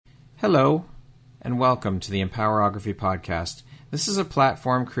Hello, and welcome to the Empowerography Podcast. This is a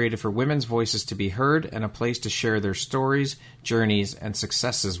platform created for women's voices to be heard and a place to share their stories, journeys, and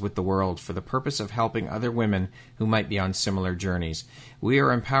successes with the world for the purpose of helping other women who might be on similar journeys. We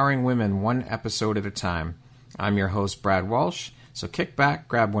are empowering women one episode at a time. I'm your host, Brad Walsh, so kick back,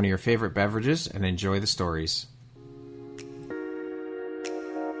 grab one of your favorite beverages, and enjoy the stories.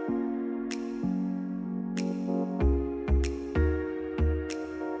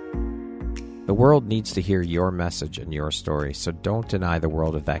 The world needs to hear your message and your story, so don't deny the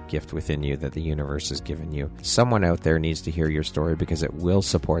world of that gift within you that the universe has given you. Someone out there needs to hear your story because it will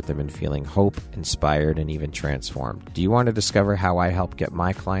support them in feeling hope, inspired, and even transformed. Do you want to discover how I help get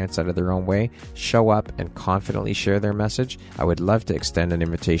my clients out of their own way, show up, and confidently share their message? I would love to extend an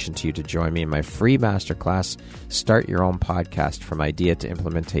invitation to you to join me in my free masterclass, Start Your Own Podcast from Idea to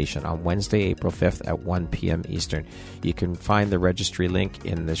Implementation, on Wednesday, April 5th at 1 p.m. Eastern. You can find the registry link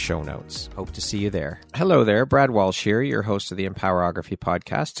in the show notes. Hope to see you there. Hello there, Brad Walsh here, your host of the Empowerography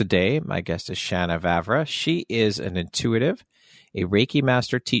Podcast. Today, my guest is Shanna Vavra. She is an intuitive, a Reiki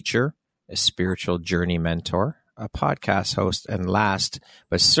master teacher, a spiritual journey mentor, a podcast host, and last,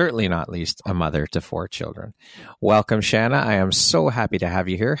 but certainly not least, a mother to 4 children. Welcome, Shanna. I am so happy to have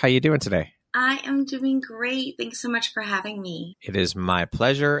you here. How are you doing today? I am doing great. Thanks so much for having me. It is my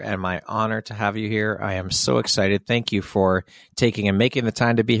pleasure and my honor to have you here. I am so excited. Thank you for taking and making the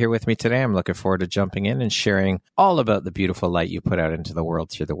time to be here with me today. I'm looking forward to jumping in and sharing all about the beautiful light you put out into the world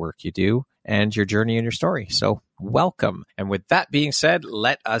through the work you do and your journey and your story. So welcome. And with that being said,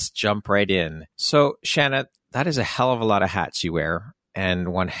 let us jump right in. So Shanna, that is a hell of a lot of hats you wear,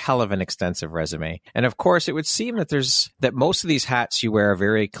 and one hell of an extensive resume. And of course, it would seem that most of these hats you wear are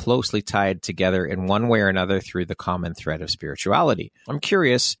very closely tied together in one way or another through the common thread of spirituality. I'm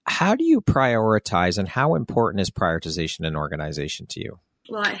curious, how do you prioritize, and how important is prioritization in organization to you?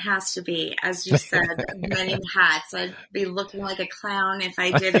 Well, it has to be. As you said, many hats. I'd be looking like a clown if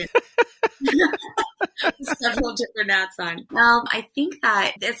I didn't. Several different hats on. Well, I think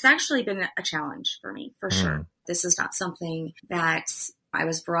that it's actually been a challenge for me, for sure. This is not something that I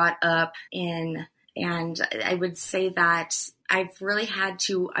was brought up in, and I would say that I've really had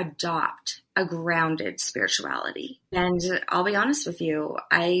to adopt a grounded spirituality. And I'll be honest with you,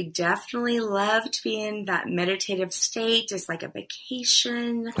 I definitely love to be in that meditative state. It's like a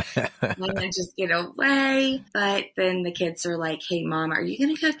vacation. I'm going to just get away. But then the kids are like, hey, Mom, are you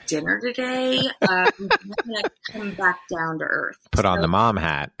going to cook dinner today? I'm going to come back down to earth. Put on the mom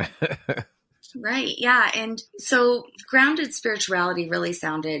hat. Right. Yeah. And so grounded spirituality really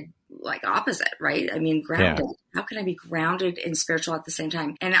sounded like opposite, right? I mean, grounded. Yeah. How can I be grounded and spiritual at the same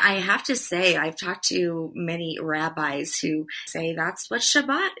time? And I have to say, I've talked to many rabbis who say that's what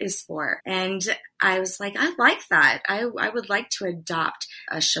Shabbat is for. And I was like, I like that. I would like to adopt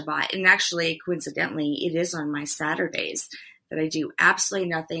a Shabbat. And actually, coincidentally, it is on my Saturdays that I do absolutely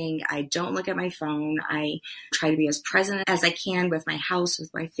nothing. I don't look at my phone. I try to be as present as I can with my house,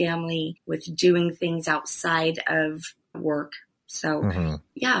 with my family, with doing things outside of work. So,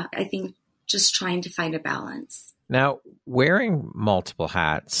 yeah, I think just trying to find a balance. Now, wearing multiple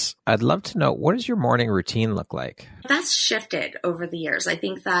hats, I'd love to know, what does your morning routine look like? That's shifted over the years. I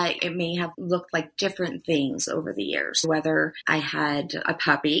think that it may have looked like different things over the years, whether I had a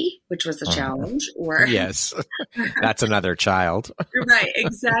puppy, which was a challenge, or... Yes, that's another child. Right,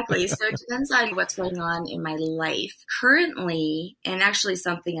 exactly. So it depends on what's going on in my life. Currently, and actually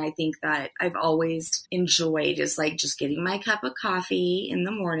something I think that I've always enjoyed is like just getting my cup of coffee in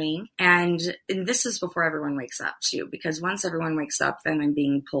the morning. And this is before everyone wakes up too, because once everyone wakes up, then I'm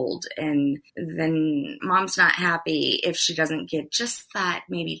being pulled. And then Mom's not happy if she doesn't get just that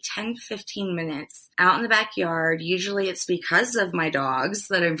maybe 10, 15 minutes out in the backyard. Usually it's because of my dogs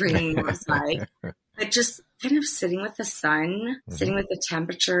that I'm bringing them outside. But just kind of sitting with the sun, sitting with the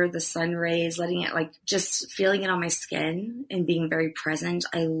temperature, the sun rays, letting it like just feeling it on my skin and being very present.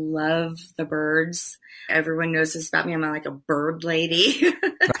 I love the birds. Everyone knows this about me. I'm like a bird lady.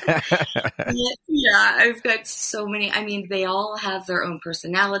 Yeah, I've got so many. I mean, they all have their own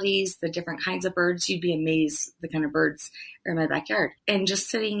personalities, the different kinds of birds. You'd be amazed the kind of birds are in my backyard. And just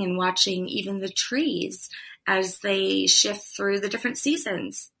sitting and watching even the trees as they shift through the different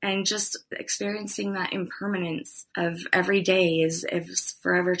seasons and just experiencing that impermanence of every day is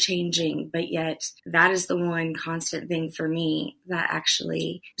forever changing. But yet that is the one constant thing for me that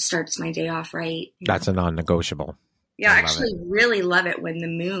actually starts my day off right. That's a non-negotiable. Yeah, I actually really love it when the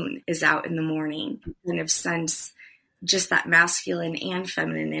moon is out in the morning. Kind of sense just that masculine and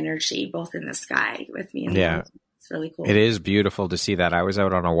feminine energy both in the sky with me. Yeah. really cool. It is beautiful to see that. I was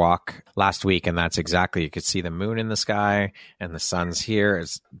out on a walk last week, and that's exactly, you could see the moon in the sky and the sun's here.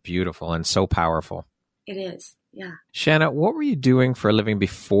 It's beautiful and so powerful. It is. Yeah. Shanna, what were you doing for a living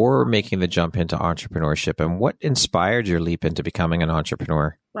before making the jump into entrepreneurship, and what inspired your leap into becoming an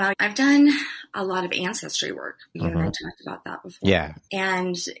entrepreneur? Well, I've done a lot of ancestry work. You and I talked about that before. Yeah.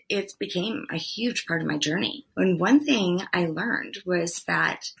 And it became a huge part of my journey. And one thing I learned was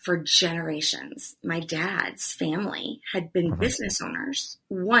that for generations, my dad's family had been business owners.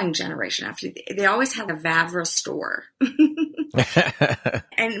 One generation after, they always had a Vavra store.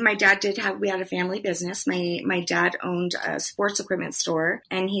 And my dad we had a family business. My dad owned a sports equipment store,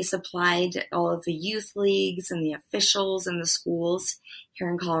 and he supplied all of the youth leagues and the officials and the schools here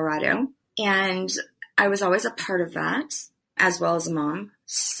in Colorado. And I was always a part of that, as well as a mom.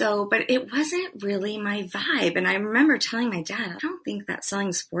 So, but it wasn't really my vibe. And I remember telling my dad, I don't think that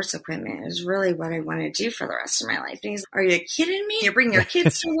selling sports equipment is really what I want to do for the rest of my life. And he's, are you kidding me? You bring your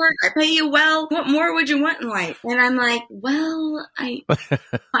kids to work. I pay you well. What more would you want in life? And I'm like, well, I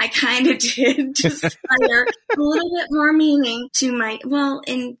kind of did just hire a little bit more meaning to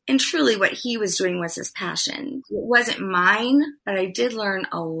and truly what he was doing was his passion. It wasn't mine, but I did learn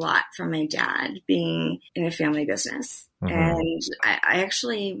a lot from my dad being in a family business. And I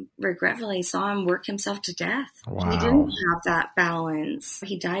actually regretfully saw him work himself to death. Wow. He didn't have that balance.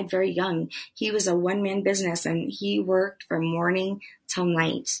 He died very young. He was a one-man business, and he worked from morning till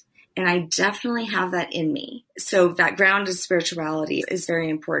night. And I definitely have that in me. So that grounded spirituality is very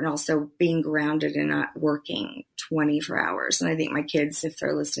important. Also being grounded and not working 24 hours. And I think my kids, if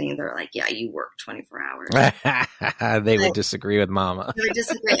they're listening, they're like, yeah, you work 24 hours. They would disagree with mama. They would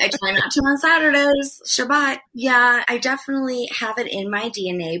disagree. I try not to on Saturdays, Shabbat. Yeah, I definitely have it in my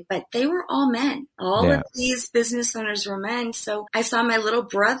DNA, but they were all men. All of these business owners were men. So I saw my little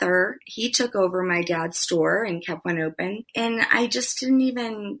brother, he took over my dad's store and kept one open. And I just didn't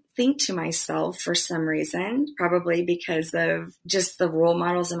even think to myself for some reason, probably because of just the role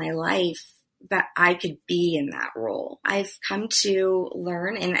models in my life, that I could be in that role. I've come to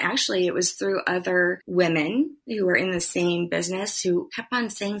learn, and actually it was through other women who were in the same business who kept on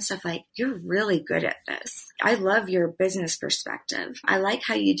saying stuff like, you're really good at this. I love your business perspective. I like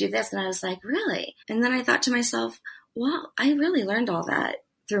how you do this. And I was like, really? And then I thought to myself, well, I really learned all that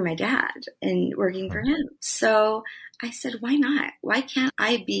through my dad and working for him. So I said, why not? Why can't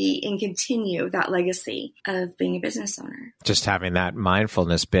I be and continue that legacy of being a business owner? Just having that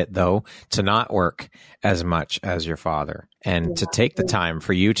mindfulness bit, though, to not work as much as your father and to take the time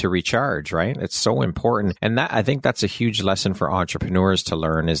for you to recharge, right? It's so important. And that, I think that's a huge lesson for entrepreneurs to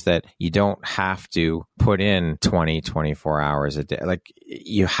learn, is that you don't have to put in 24 hours a day. Like,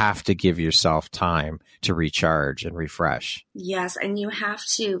 you have to give yourself time to recharge and refresh. Yes. And you have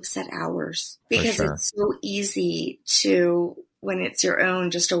to set hours, because it's so easy to, when it's your own,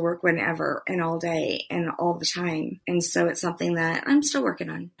 just to work whenever and all day and all the time. And so it's something that I'm still working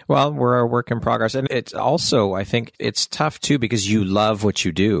on. Well, we're a work in progress. And it's also, I think it's tough too, because you love what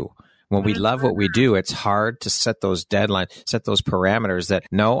you do. When we love what we do, it's hard to set those deadlines, set those parameters that,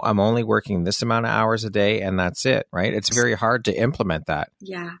 no, I'm only working this amount of hours a day and that's it, right? It's very hard to implement that.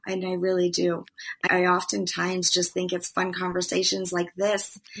 Yeah, and I really do. I oftentimes just think it's fun conversations like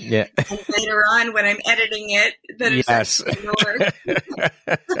this. Yeah. And later on when I'm editing it, that yes. it's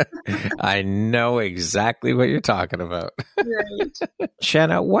I know exactly what you're talking about. Right.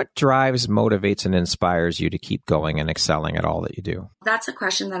 Shanna, what drives, motivates, and inspires you to keep going and excelling at all that you do? That's a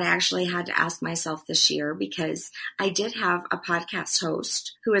question that I actually had to ask myself this year, because I did have a podcast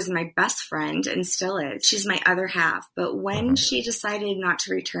host who is my best friend and still is. She's my other half. But when she decided not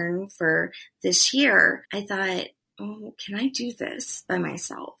to return for this year, I thought, oh, can I do this by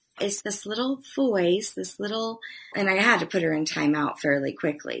myself? It's this little voice, and I had to put her in timeout fairly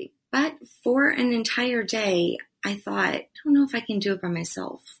quickly. But for an entire day, I thought, I don't know if I can do it by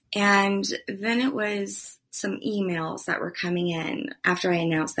myself. And then it was some emails that were coming in after I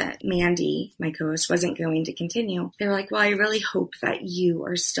announced that Mandy, my co-host, wasn't going to continue. They were like, well, I really hope that you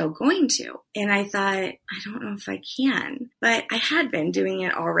are still going to. And I thought, I don't know if I can, but I had been doing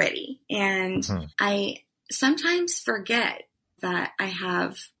it already. And I sometimes forget that I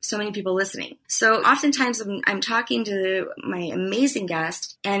have so many people listening. So oftentimes I'm talking to my amazing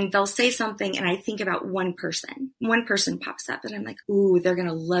guest and they'll say something and I think about one person. One person pops up and I'm like, ooh, they're going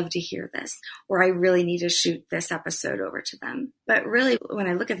to love to hear this. Or I really need to shoot this episode over to them. But really, when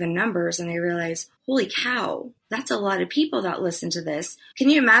I look at the numbers and I realize, holy cow, that's a lot of people that listen to this. Can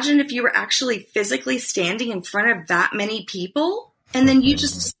you imagine if you were actually physically standing in front of that many people? And then you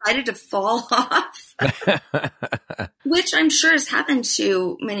just decided to fall off, which I'm sure has happened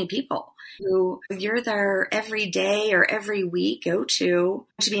to many people. who you're their every day or every week go to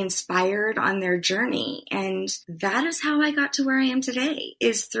be inspired on their journey. And that is how I got to where I am today,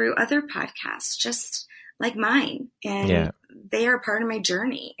 is through other podcasts, just like mine. And they are part of my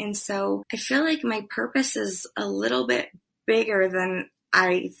journey. And so I feel like my purpose is a little bit bigger than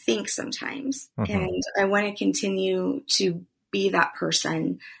I think sometimes. And I want to continue to be that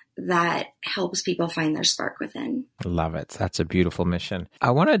person that helps people find their spark within. Love it. That's a beautiful mission.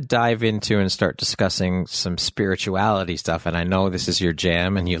 I want to dive into and start discussing some spirituality stuff. And I know this is your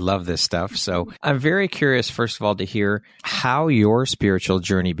jam and you love this stuff. So I'm very curious, first of all, to hear how your spiritual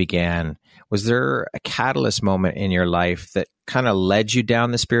journey began. Was there a catalyst moment in your life that kind of led you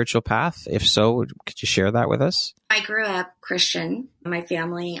down the spiritual path? If so, could you share that with us? I grew up Christian. My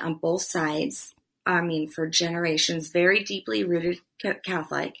family on both sides, for generations, very deeply rooted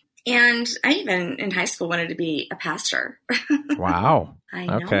Catholic. And I even in high school wanted to be a pastor. Wow. I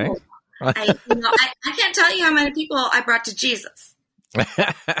know. Okay. I can't tell you how many people I brought to Jesus.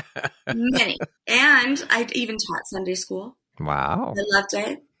 Many. And I even taught Sunday school. Wow. I loved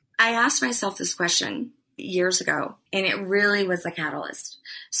it. I asked myself this question years ago, and it really was a catalyst.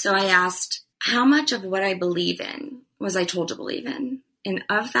 So I asked, how much of what I believe in was I told to believe in? And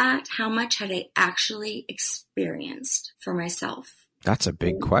of that, how much had I actually experienced for myself? That's a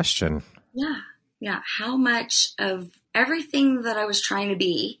big question. Yeah. How much of everything that I was trying to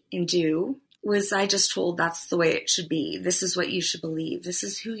be and do was I just told that's the way it should be. This is what you should believe. This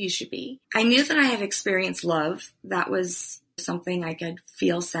is who you should be. I knew that I had experienced love. That was something I could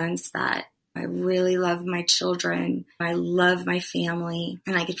feel, sense that I really love my children. I love my family,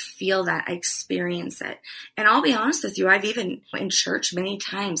 and I could feel that. I experience it. And I'll be honest with you, I've even in church many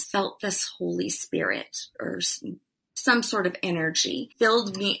times felt this Holy Spirit or some sort of energy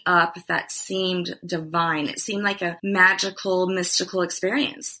filled me up that seemed divine. It seemed like a magical, mystical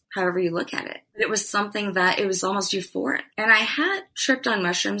experience, however you look at it. But it was something that it was almost euphoric. And I had tripped on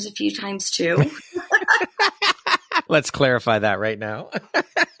mushrooms a few times too. Let's clarify that right now.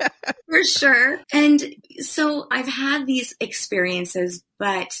 For sure. And so I've had these experiences,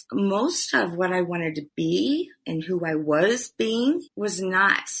 but most of what I wanted to be and who I was being was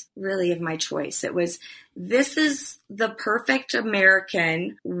not really of my choice. It was, this is the perfect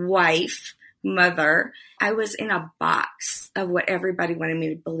American wife, mother. I was in a box of what everybody wanted me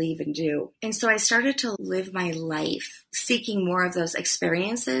to believe and do. And so I started to live my life seeking more of those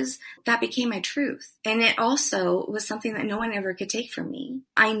experiences. That became my truth. And it also was something that no one ever could take from me.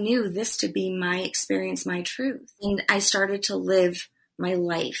 I knew this to be my experience, my truth. And I started to live my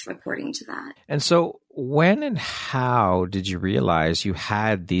life according to that. And so when and how did you realize you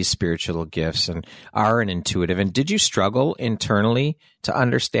had these spiritual gifts and are an intuitive? And did you struggle internally to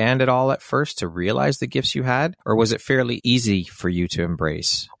understand it all at first, to realize the gifts you had? Or was it fairly easy for you to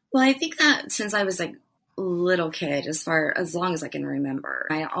embrace? Well, I think that since I was a little kid, as long as I can remember,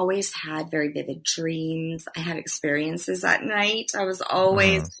 I always had very vivid dreams. I had experiences at night. I was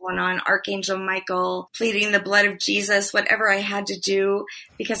always going on Archangel Michael, pleading the blood of Jesus, whatever I had to do,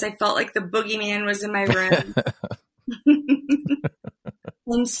 because I felt like the boogeyman was in my room.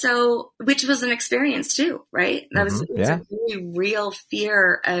 And so, which was an experience too, right? That was a very real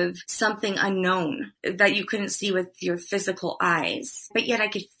fear of something unknown that you couldn't see with your physical eyes, but yet I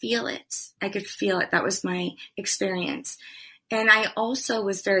could feel it. I could feel it. That was my experience. And I also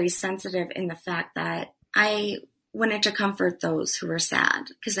was very sensitive in the fact that I wanted to comfort those who were sad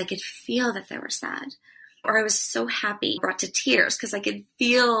because I could feel that they were sad. Or I was so happy, brought to tears because I could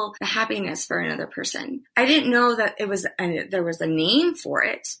feel the happiness for another person. I didn't know that there was a name for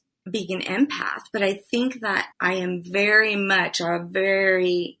it, being an empath, but I think that I am very much a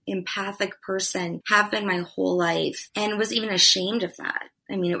very empathic person, have been my whole life, and was even ashamed of that.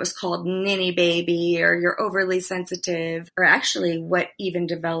 I mean, it was called ninny baby or you're overly sensitive, or actually what even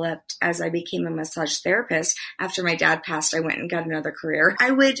developed as I became a massage therapist. After my dad passed, I went and got another career.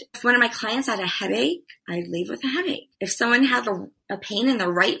 If one of my clients had a headache, I'd leave with a headache. If someone had a pain in the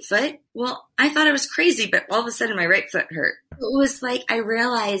right foot, well, I thought I was crazy, but all of a sudden my right foot hurt. It was like I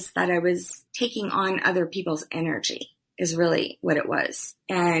realized that I was taking on other people's energy is really what it was.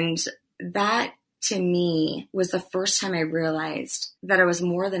 And that to me was the first time I realized that I was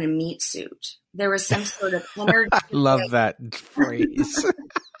more than a meat suit. There was some sort of energy. I love that phrase.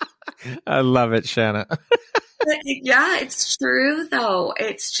 I love it, Shanna. Yeah, it's true though.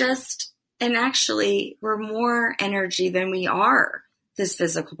 It's just, and actually we're more energy than we are this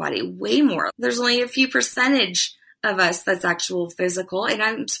physical body, way more. There's only a few percentage of us that's actual physical, and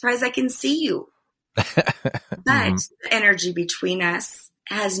I'm surprised I can see you. But the energy between us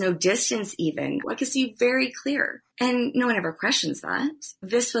has no distance even. I can see very clear. And no one ever questions that.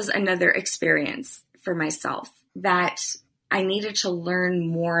 This was another experience for myself that I needed to learn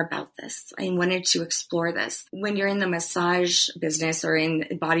more about this. I wanted to explore this. When you're in the massage business or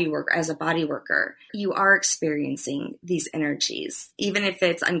in body work as a body worker, you are experiencing these energies, even if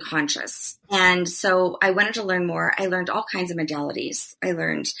it's unconscious. And so I wanted to learn more. I learned all kinds of modalities. I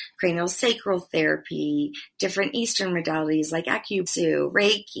learned craniosacral therapy, different Eastern modalities like acupuncture,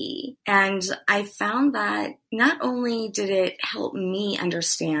 Reiki. And I found that not only did it help me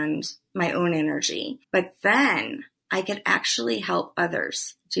understand my own energy, but then I could actually help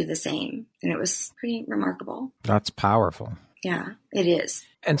others do the same. And it was pretty remarkable. That's powerful. Yeah, it is.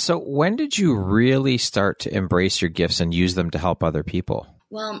 And so when did you really start to embrace your gifts and use them to help other people?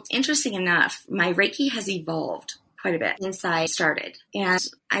 Well, interesting enough, my Reiki has evolved quite a bit since I started. And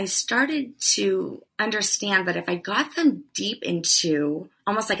I started to understand that if I got them deep into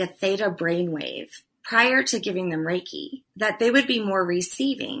almost like a theta brainwave, prior to giving them Reiki, that they would be more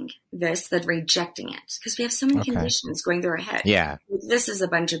receiving this than rejecting it. Because we have so many conditions going through our head. Yeah. This is a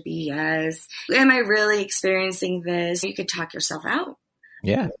bunch of BS. Am I really experiencing this? You could talk yourself out.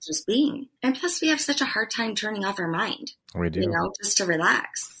 Yeah. Just being. And plus we have such a hard time turning off our mind. We do. Just to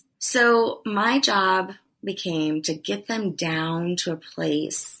relax. So my job became to get them down to a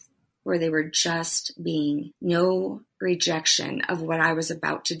place where they were just being, no rejection of what I was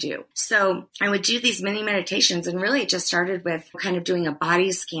about to do. So I would do these mini meditations, and really it just started with kind of doing a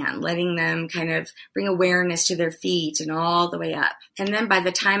body scan, letting them kind of bring awareness to their feet and all the way up. And then by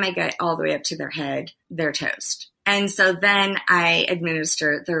the time I got all the way up to their head, they're toast. And so then I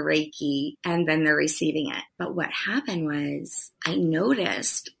administer the Reiki, and then they're receiving it. But what happened was I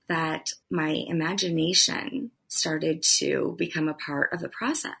noticed that my imagination started to become a part of the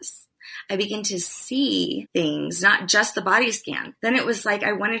process. I began to see things, not just the body scan. Then it was like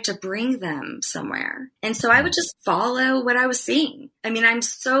I wanted to bring them somewhere. And so I would just follow what I was seeing. I mean, I'm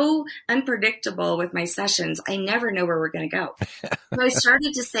so unpredictable with my sessions. I never know where we're going to go. So I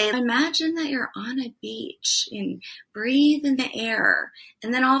started to say, imagine that you're on a beach and breathe in the air.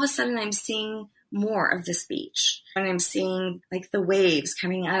 And then all of a sudden I'm seeing more of this beach. And I'm seeing like the waves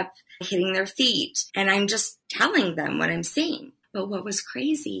coming up, hitting their feet. And I'm just telling them what I'm seeing. But what was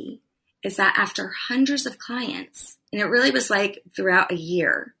crazy is that after hundreds of clients, and it really was like throughout a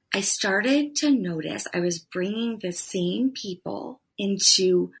year, I started to notice I was bringing the same people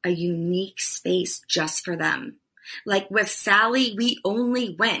into a unique space just for them. Like with Sally, we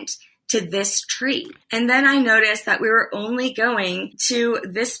only went to this tree. And then I noticed that we were only going to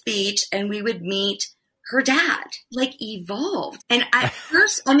this beach and we would meet her dad, like evolved. And at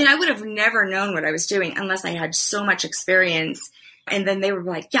first, I mean, I would have never known what I was doing unless I had so much experience. And then they were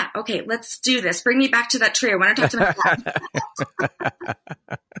like, yeah, okay, let's do this. Bring me back to that tree. I want to talk to my dad.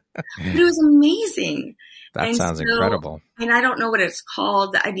 But it was amazing. That sounds incredible. And I don't know what it's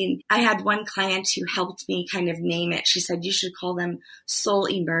called. I mean, I had one client who helped me kind of name it. She said, you should call them soul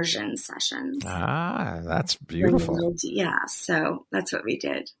immersion sessions. Ah, that's beautiful. Yeah. So that's what we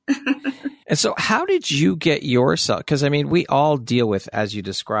did. And so how did you get yourself? Because I mean, we all deal with, as you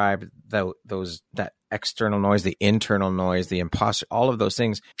described, that external noise, the internal noise, the imposter, all of those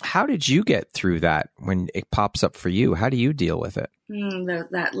things. How did you get through that when it pops up for you? How do you deal with it?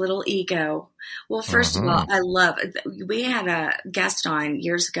 That little ego. Well, first of all, we had a guest on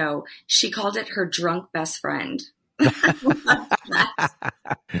years ago. She called it her drunk best friend. That's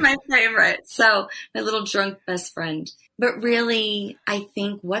my favorite. So my little drunk best friend. But really, I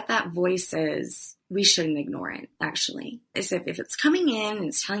think what that voice is, we shouldn't ignore it, actually. As if it's coming in and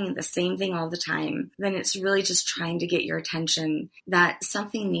it's telling you the same thing all the time, then it's really just trying to get your attention that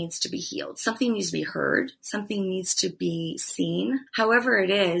something needs to be healed. Something needs to be heard. Something needs to be seen. However it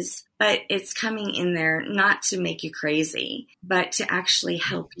is, but it's coming in there not to make you crazy, but to actually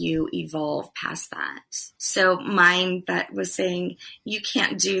help you evolve past that. So mine that was saying, you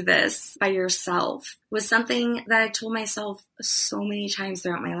can't do this by yourself, was something that I told myself so many times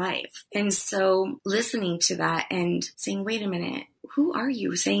throughout my life. And so listening to that and saying, wait a minute, who are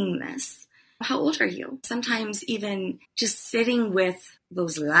you saying this? How old are you? Sometimes even just sitting with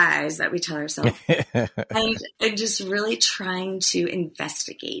those lies that we tell ourselves and just really trying to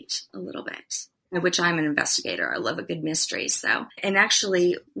investigate a little bit, which I'm an investigator. I love a good mystery. So, and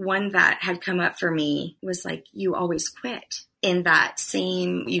actually one that had come up for me was like, you always quit. In that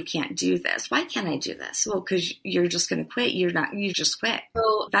same, you can't do this. Why can't I do this? Well, because you're just going to quit. You just quit.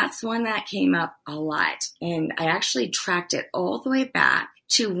 So that's one that came up a lot. And I actually tracked it all the way back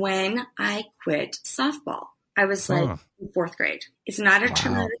to when I quit softball. I was like in fourth grade. It's not a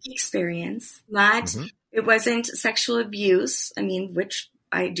traumatic experience. It wasn't sexual abuse. I mean, which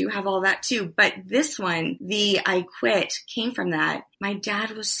I do have all that too. But this one, the I quit, came from that. My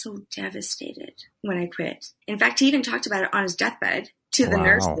dad was so devastated when I quit. In fact, he even talked about it on his deathbed to the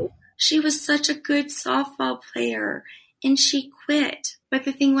nurses. She was such a good softball player and she quit. But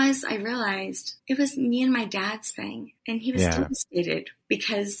the thing was, I realized it was me and my dad's thing. And he was devastated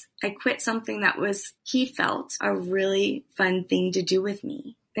because I quit something that was, he felt, a really fun thing to do with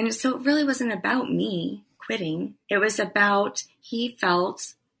me. And so it really wasn't about me quitting. It was about, he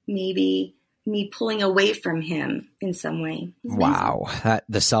felt maybe me pulling away from him in some way. Wow.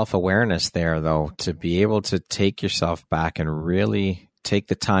 The self-awareness there, though, to be able to take yourself back and really take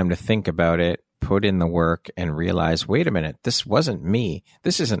the time to think about it, put in the work and realize, wait a minute, this wasn't me.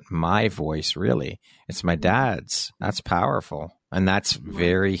 This isn't my voice, really. It's my dad's. That's powerful. And that's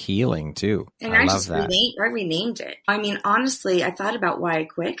very healing, too. And I love that. I renamed it. I mean, honestly, I thought about why I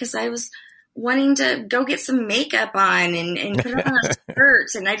quit because I was wanting to go get some makeup on and put on a skirt,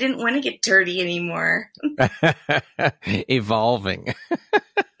 and I didn't want to get dirty anymore. Evolving.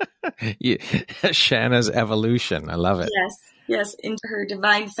 Shanna's evolution. I love it. Yes, into her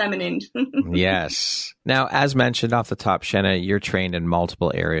divine feminine. Yes. Now, as mentioned off the top, Shanna, you're trained in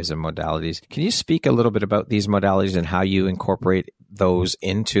multiple areas and modalities. Can you speak a little bit about these modalities and how you incorporate those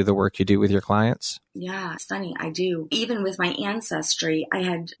into the work you do with your clients? Yeah, it's funny. I do. Even with my ancestry, I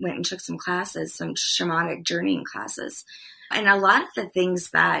went and took some classes, some shamanic journeying classes. And a lot of the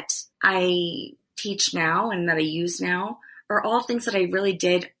things that I teach now and that I use now are all things that I really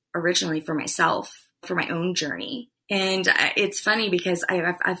did originally for myself, for my own journey. And it's funny because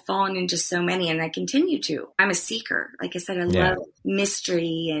I've fallen into so many and I continue to. I'm a seeker. Like I said, I love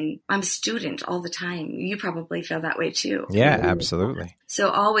mystery and I'm a student all the time. You probably feel that way too. Yeah, absolutely. So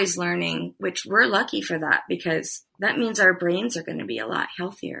always learning, which we're lucky for that because that means our brains are going to be a lot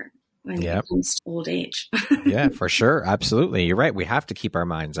healthier when it comes to old age. Yeah, for sure. Absolutely. You're right. We have to keep our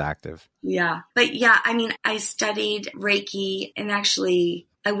minds active. Yeah. But yeah, I mean, I studied Reiki and actually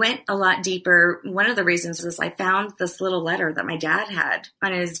I went a lot deeper. One of the reasons was I found this little letter that my dad had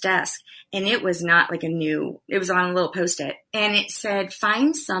on his desk, and it was not like it was on a little Post-it, and it said,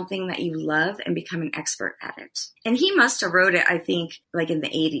 find something that you love and become an expert at it. And he must have wrote it, I think, like in the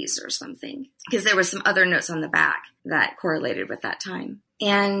 80s or something, because there were some other notes on the back that correlated with that time.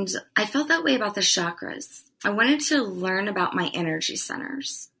 And I felt that way about the chakras. I wanted to learn about my energy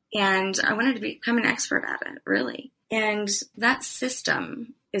centers, and I wanted to become an expert at it, really. And that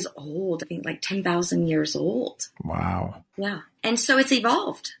system is old, I think like 10,000 years old. Wow. Yeah. And so it's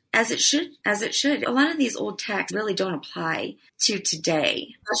evolved as it should. A lot of these old texts really don't apply to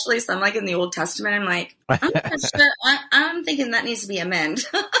today, especially some like in the Old Testament. I'm like, I'm not sure. I'm thinking that needs to be amended.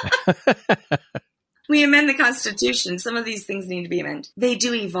 We amend the Constitution. Some of these things need to be amended. They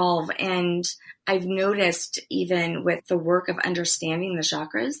do evolve. And I've noticed even with the work of understanding the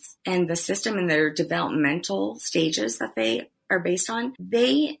chakras and the system and their developmental stages that they are based on,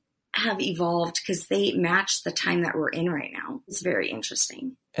 they have evolved because they match the time that we're in right now. It's very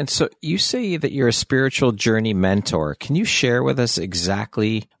interesting. And so you say that you're a spiritual journey mentor. Can you share with us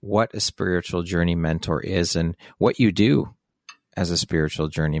exactly what a spiritual journey mentor is and what you do as a spiritual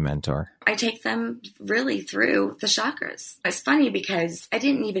journey mentor? I take them really through the chakras. It's funny because I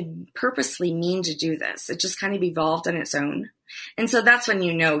didn't even purposely mean to do this. It just kind of evolved on its own. And so that's when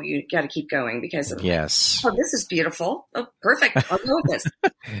you know you got to keep going because yes. Oh, this is beautiful. Oh, perfect. I'll go with this.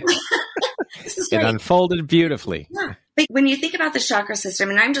 This is great. It unfolded beautifully. Yeah. But when you think about the chakra system,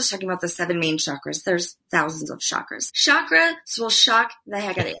 and I'm just talking about the 7 main chakras, there's thousands of chakras. Chakras will shock the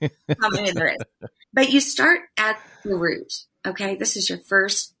heck out of you how many there is. But you start at the root. Okay, this is your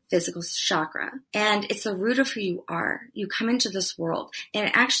first physical chakra, and it's the root of who you are. You come into this world, and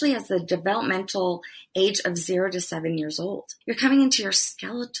it actually has the developmental age of 0 to 7 years old. You're coming into your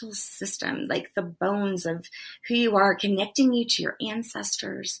skeletal system, like the bones of who you are, connecting you to your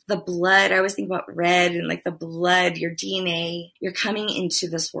ancestors, the blood. I always think about red and like the blood, your DNA. You're coming into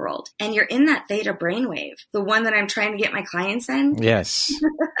this world, and you're in that theta brainwave, the one that I'm trying to get my clients in. Yes.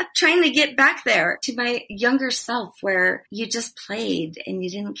 Trying to get back there to my younger self where you just played and you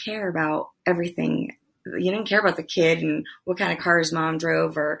didn't care about everything. You didn't care about the kid and what kind of car his mom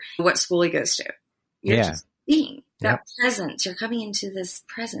drove or what school he goes to. You're just being that presence. You're coming into this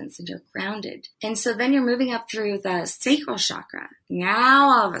presence and you're grounded. And so then you're moving up through the sacral chakra. Now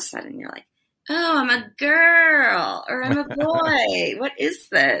all of a sudden you're like, oh, I'm a girl or I'm a boy. What is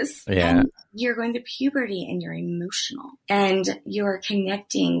this? Yeah. And you're going to puberty and you're emotional and you're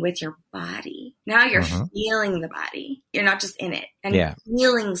connecting with your body. Now you're feeling the body. You're not just in it. And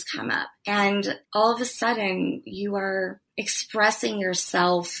feelings come up. And all of a sudden you are expressing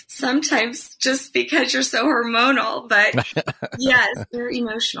yourself, sometimes just because you're so hormonal, but yes, you're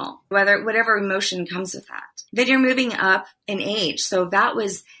emotional, whatever emotion comes with that. Then you're moving up in age. So that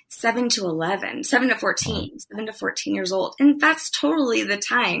was 7 to 14 years old. And that's totally the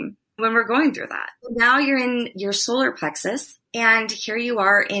time when we're going through that. Now you're in your solar plexus, and here you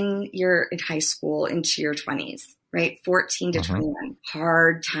are in high school into your 20s, right? 14 to 21,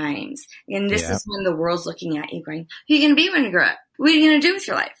 hard times. And this is when the world's looking at you going, who are you going to be when you grow up? What are you going to do with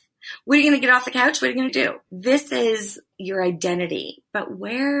your life? What are you going to get off the couch? What are you going to do? This is your identity. But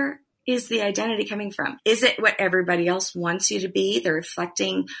where is the identity coming from? Is it what everybody else wants you to be? They're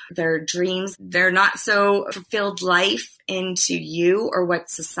reflecting their dreams, their not so fulfilled life into you, or what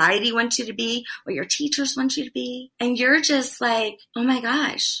society wants you to be, what your teachers want you to be. And you're just like, oh my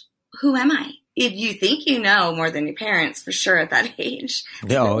gosh, who am I? If you think you know more than your parents, for sure, at that age.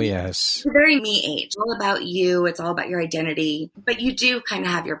 Oh, yes. It's a very me age. It's all about you. It's all about your identity. But you do kind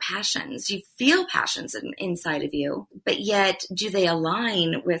of have your passions. You feel passions inside of you. But yet, do they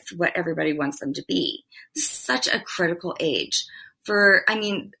align with what everybody wants them to be? Such a critical age.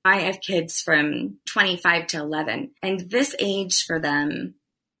 I have kids from 25 to 11. And this age for them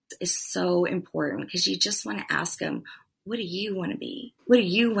is so important, because you just want to ask them, what do you want to be? What do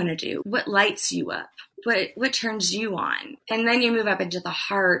you want to do? What lights you up? What turns you on? And then you move up into the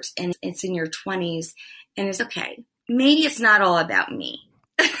heart, and it's in your 20s, and it's okay. Maybe it's not all about me.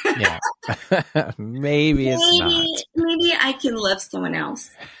 Yeah. Maybe it's not. Maybe I can love someone else.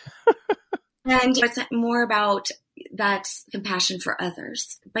 And it's more about that compassion for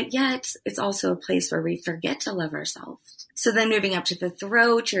others. But yet, it's also a place where we forget to love ourselves. So then moving up to the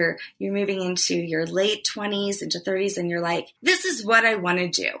throat, you're moving into your late 20s, into 30s, and you're like, this is what I want to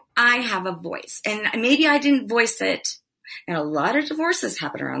do. I have a voice. And maybe I didn't voice it. And a lot of divorces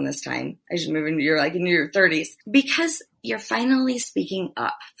happen around this time as you move into in your 30s, because you're finally speaking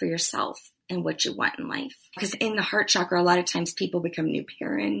up for yourself and what you want in life. Because in the heart chakra, a lot of times people become new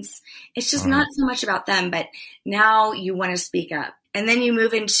parents. It's just not so much about them, but now you want to speak up. And then you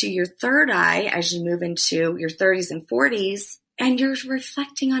move into your third eye as you move into your 30s and 40s, and you're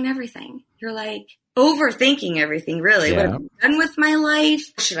reflecting on everything. You're like overthinking everything, really. What have I done with my life?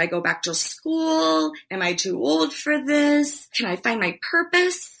 Should I go back to school? Am I too old for this? Can I find my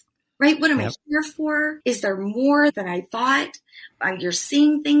purpose? Right? What am I here for? Is there more than I thought? You're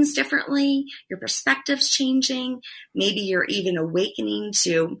seeing things differently. Your perspective's changing. Maybe you're even awakening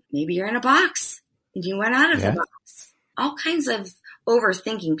to, maybe you're in a box and you went out of the box. All kinds of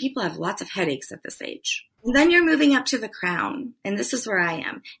overthinking. People have lots of headaches at this age. And then you're moving up to the crown. And this is where I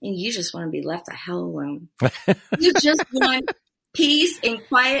am. And you just want to be left the hell alone. You just want peace and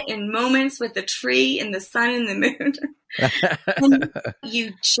quiet and moments with the tree and the sun and the moon. And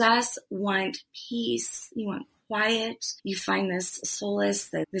you just want peace. You want quiet. You find this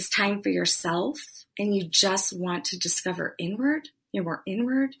solace, this time for yourself. And you just want to discover inward. You're more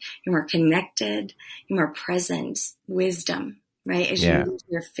inward. You're more connected. You're more present. Wisdom. Right? As you move to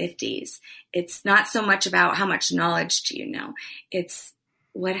your 50s, it's not so much about how much knowledge do you know. It's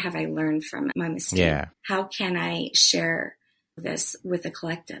what have I learned from my mistake? Yeah. How can I share this with the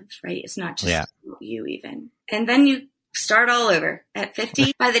collective, right? It's not just about you even. And then you start all over at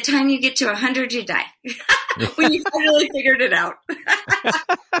 50. By the time you get to 100, you die. When you finally figured it out.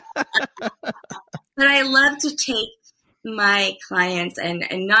 But I love to take my clients and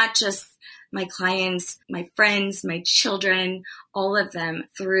not just my clients, my friends, my children, all of them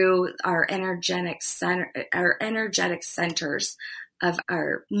through our energetic centers of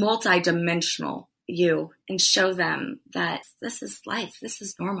our multidimensional you, and show them that this is life. This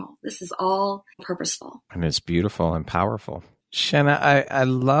is normal. This is all purposeful. And it's beautiful and powerful. Shanna, I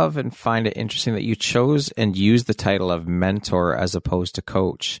love and find it interesting that you chose and used the title of mentor as opposed to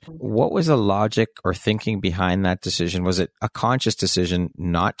coach. What was the logic or thinking behind that decision? Was it a conscious decision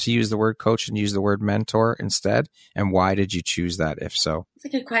not to use the word coach and use the word mentor instead? And why did you choose that, if so? It's a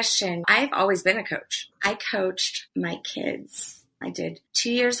good question. I've always been a coach. I coached my kids. I did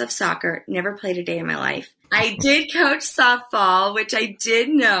 2 years of soccer, never played a day in my life. I did coach softball, which I did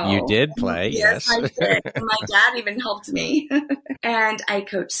know. You did play, yes. I did. And my dad even helped me. And I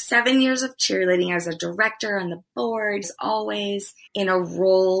coached 7 years of cheerleading. I was a director on the board, always in a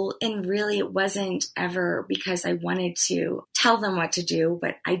role. And really, it wasn't ever because I wanted to tell them what to do,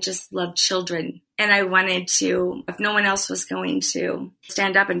 but I just loved children. And I wanted to, if no one else was going to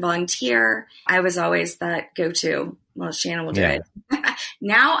stand up and volunteer, I was always that go-to Well, Shanna will do it.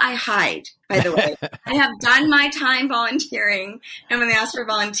 Now I hide, by the way. I have done my time volunteering. And when they ask for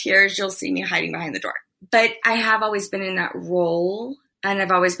volunteers, you'll see me hiding behind the door. But I have always been in that role, and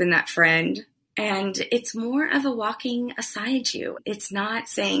I've always been that friend. And it's more of a walking aside you. It's not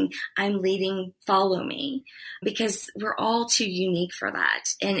saying I'm leading, follow me, because we're all too unique for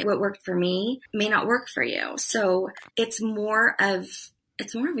that. And what worked for me may not work for you. So it's more of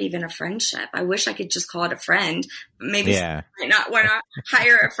even a friendship. I wish I could just call it a friend. Maybe I might not want to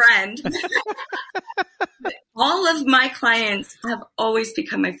hire a friend. All of my clients have always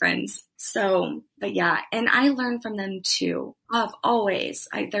become my friends. So, but yeah, and I learn from them too. I've always,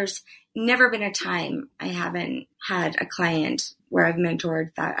 there's never been a time I haven't had a client where I've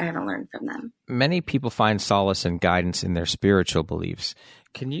mentored that I haven't learned from them. Many people find solace and guidance in their spiritual beliefs.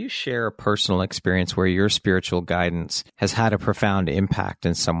 Can you share a personal experience where your spiritual guidance has had a profound impact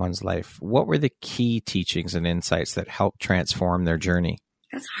in someone's life? What were the key teachings and insights that helped transform their journey?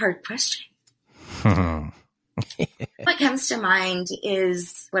 That's a hard question. What comes to mind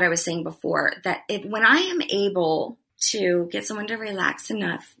is what I was saying before, that when I am able to get someone to relax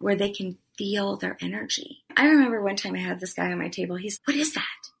enough where they can feel their energy. I remember one time I had this guy on my table. He's, what is that?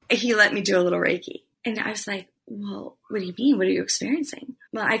 He let me do a little Reiki. And I was like, well, what do you mean? What are you experiencing?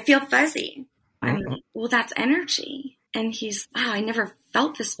 Well, I feel fuzzy. I'm like, well, that's energy. And he's, wow, I never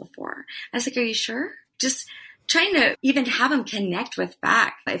felt this before. I was like, are you sure? Just trying to even have him connect with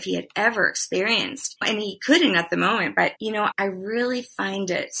back if he had ever experienced. And he couldn't at the moment. But, I really find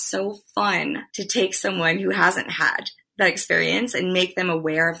it so fun to take someone who hasn't had that experience and make them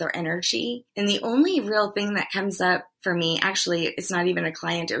aware of their energy. And the only real thing that comes up for me, actually, it's not even a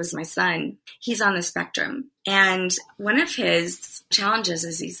client. It was my son. He's on the spectrum. And one of his challenges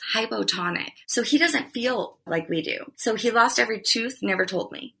is he's hypotonic. So he doesn't feel like we do. So he lost every tooth, never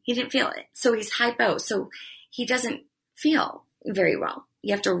told me. He didn't feel it. So he's hypo. So he doesn't feel very well.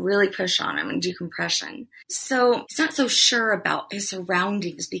 You have to really push on him and do compression. So he's not so sure about his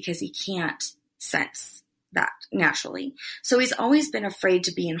surroundings because he can't sense that naturally. So he's always been afraid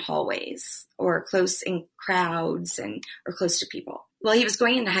to be in hallways or close in crowds or close to people. Well, he was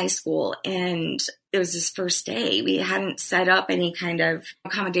going into high school and it was his first day. We hadn't set up any kind of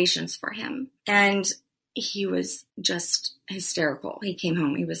accommodations for him. And he was just hysterical. He came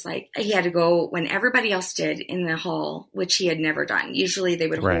home. He was like, he had to go when everybody else did in the hall, which he had never done. Usually they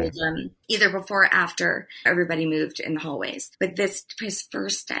would hold him either before or after everybody moved in the hallways. But his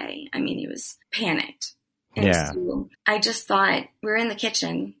first day, he was panicked. And so I just thought, we're in the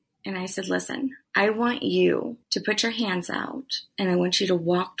kitchen and I said, listen, I want you to put your hands out and I want you to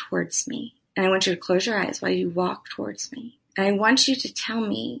walk towards me. And I want you to close your eyes while you walk towards me. And I want you to tell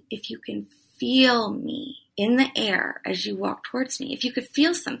me if you can feel me in the air as you walk towards me, if you could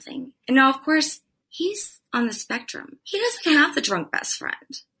feel something. And now, of course, he's on the spectrum. He doesn't have the drunk best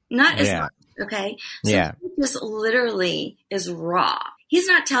friend. Not as much, okay? So he just literally is raw. He's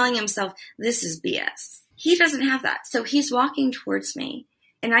not telling himself, this is BS. He doesn't have that. So he's walking towards me.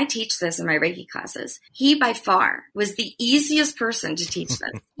 And I teach this in my Reiki classes. He, by far, was the easiest person to teach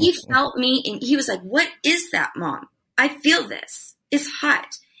this. He felt me, and he was like, what is that, Mom? I feel this. It's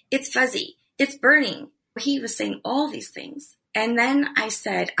hot. It's fuzzy. It's burning. He was saying all these things. And then I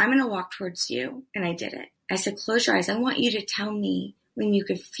said, I'm going to walk towards you. And I did it. I said, close your eyes. I want you to tell me when you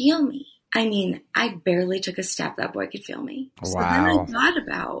could feel me. I barely took a step. That boy could feel me. So then I thought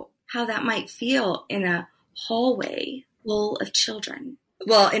about how that might feel in a hallway full of children.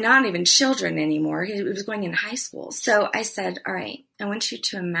 Well, and not even children anymore. He was going in high school. So I said, all right, I want you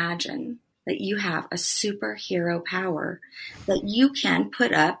to imagine that you have a superhero power, that you can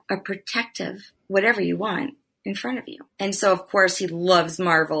put up a protective, whatever you want, in front of you. And so, of course, he loves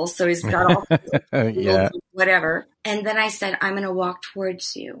Marvel. So he's got all whatever. And then I said, I'm going to walk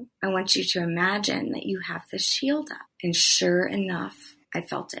towards you. I want you to imagine that you have this shield up. And sure enough, I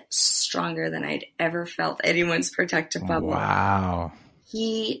felt it stronger than I'd ever felt anyone's protective bubble. Wow.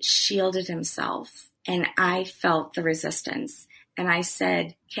 He shielded himself and I felt the resistance. And I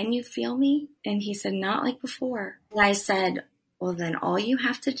said, can you feel me? And he said, not like before. And I said, well, then all you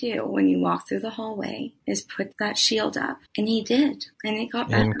have to do when you walk through the hallway is put that shield up. And he did. And it got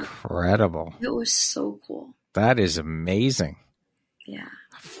better. Incredible. It was so cool. That is amazing. Yeah.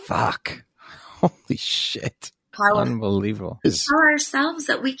 Fuck. Holy shit. Unbelievable. We tell ourselves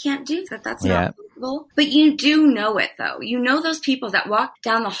that we can't do that. That's not possible. But you do know it, though. You know those people that walk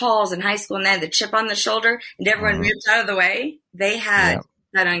down the halls in high school and they had the chip on the shoulder and everyone moved out of the way? They had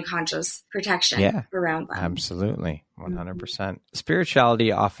that unconscious protection around them. Absolutely. 100%.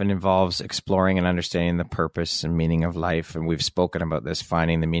 Spirituality often involves exploring and understanding the purpose and meaning of life. And we've spoken about this,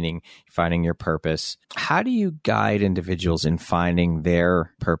 finding the meaning, finding your purpose. How do you guide individuals in finding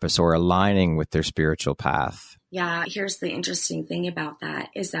their purpose or aligning with their spiritual path? Yeah, here's the interesting thing about that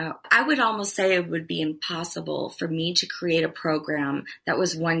is that I would almost say it would be impossible for me to create a program that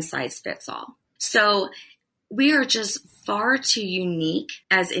was one size fits all. So we are just far too unique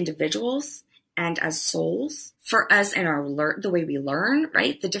as individuals and as souls for us and the way we learn,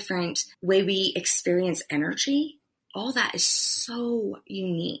 right? The different way we experience energy, all that is so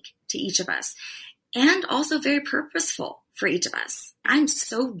unique to each of us and also very purposeful for each of us. I'm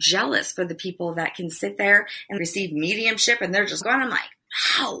so jealous for the people that can sit there and receive mediumship and they're just going, I'm like,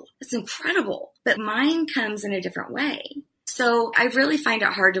 wow, that's incredible. But mine comes in a different way. So I really find it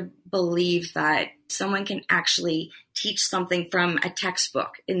hard to believe that someone can actually teach something from a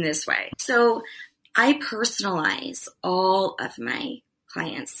textbook in this way. So I personalize all of my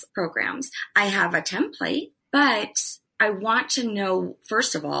clients' programs. I have a template, but I want to know,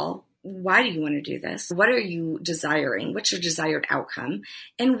 first of all, why do you want to do this? What are you desiring? What's your desired outcome?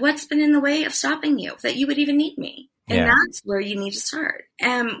 And what's been in the way of stopping you that you would even need me? And that's where you need to start.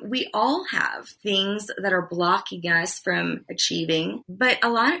 We all have things that are blocking us from achieving, but a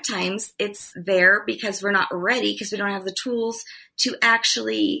lot of times it's there because we're not ready because we don't have the tools to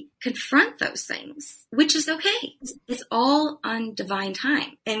actually confront those things, which is okay. It's all on divine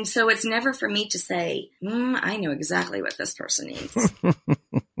time. And so it's never for me to say, I know exactly what this person needs.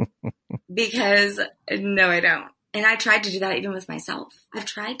 Because no, I don't. And I tried to do that even with myself. I've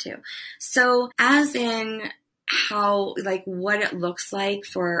tried to. So as in how, like what it looks like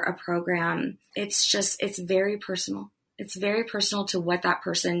for a program, it's very personal. It's very personal to what that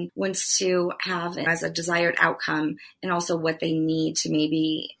person wants to have as a desired outcome and also what they need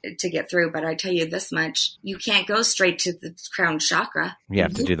to get through. But I tell you this much, you can't go straight to the crown chakra. You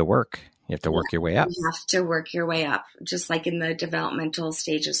have to do the work. You have to work your way up. You have to work your way up, just like in the developmental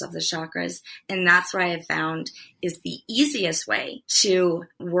stages of the chakras. And that's what I have found is the easiest way to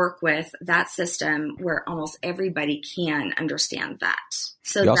work with that system where almost everybody can understand that.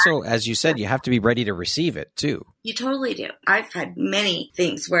 So you also, as you said, you have to be ready to receive it too. You totally do. I've had many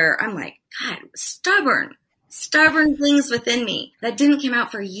things where I'm like, God, stubborn things within me that didn't come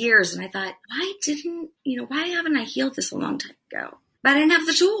out for years. And I thought, why haven't I healed this a long time ago? But I didn't have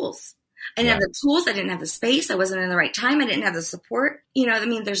the tools. I didn't have the tools. I didn't have the space. I wasn't in the right time. I didn't have the support.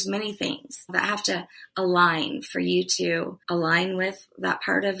 There's many things that have to align for you to align with that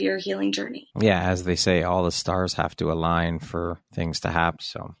part of your healing journey. Yeah. As they say, all the stars have to align for things to happen.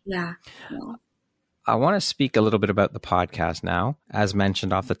 So yeah. I want to speak a little bit about the podcast now. As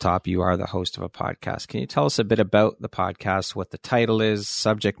mentioned off the top, you are the host of a podcast. Can you tell us a bit about the podcast, what the title is,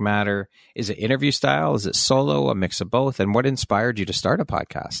 subject matter? Is it interview style? Is it solo, a mix of both? And what inspired you to start a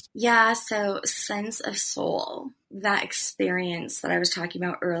podcast? Yeah, so Sense of Soul, that experience that I was talking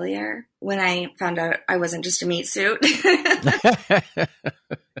about earlier, when I found out I wasn't just a meat suit.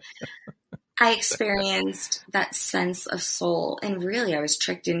 I experienced that sense of soul, and really I was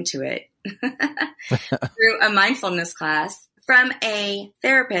tricked into it through a mindfulness class from a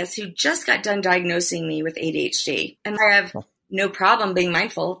therapist who just got done diagnosing me with ADHD. And I have no problem being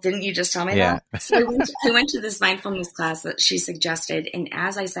mindful. Didn't you just tell me that? So I went to this mindfulness class that she suggested. And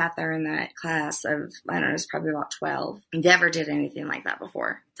as I sat there in that class of, I don't know, it was probably about 12, never did anything like that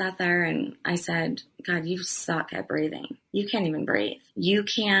before. Sat there and I said, God, you suck at breathing. You can't even breathe. You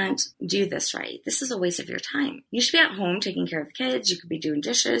can't do this right. This is a waste of your time. You should be at home taking care of the kids. You could be doing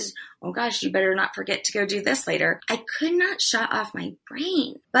dishes. Oh gosh, you better not forget to go do this later. I could not shut off my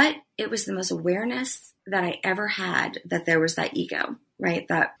brain, but it was the most awareness that I ever had that there was that ego, right?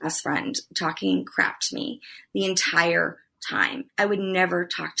 That best friend talking crap to me the entire time. I would never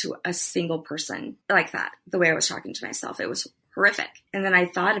talk to a single person like that, the way I was talking to myself. It was horrific. And then I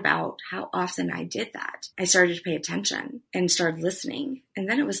thought about how often I did that. I started to pay attention and started listening. And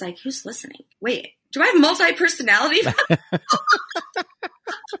then it was like, who's listening? Wait, do I have multi-personality?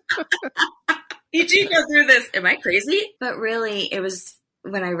 Did you go through this? Am I crazy? But really, it was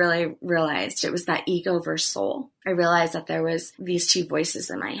when I really realized it was that ego versus soul. I realized that there was these two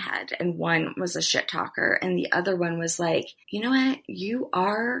voices in my head, and one was a shit talker, and the other one was like, you know what? You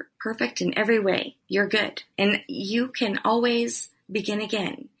are perfect in every way. You're good. And you can always begin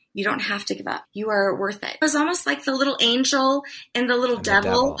again. You don't have to give up. You are worth it. It was almost like the little angel and the little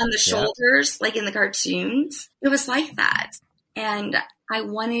devil on the shoulders, like in the cartoons. It was like that. And I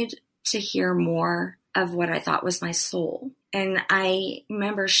wanted to hear more of what I thought was my soul. And I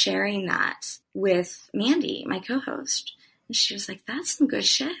remember sharing that with Mandy, my co-host. And she was like, that's some good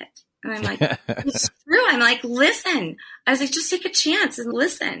shit. And I'm like, it's true. I'm like, listen. I was like, just take a chance and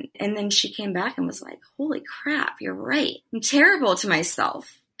listen. And then she came back and was like, holy crap, you're right. I'm terrible to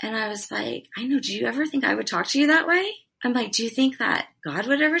myself. And I was like, I know. Do you ever think I would talk to you that way? I'm like, do you think that God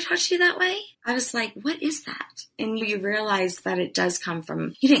would ever talk to you that way? I was like, what is that? And you realize that it does come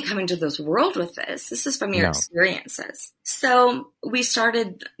from, you didn't come into this world with this. This is from your experiences. So we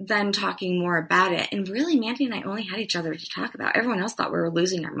started then talking more about it. And really, Mandy and I only had each other to talk about. Everyone else thought we were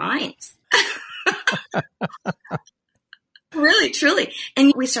losing our minds. Really, truly.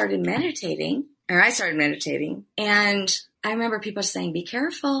 And we started meditating, or I started meditating. And I remember people saying, be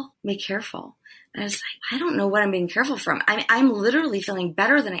careful, be careful. And I was like, I don't know what I'm being careful from. I'm literally feeling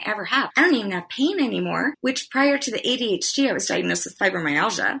better than I ever have. I don't even have pain anymore, which prior to the ADHD, I was diagnosed with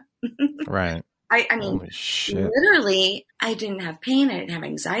fibromyalgia. Right. I mean, literally, I didn't have pain. I didn't have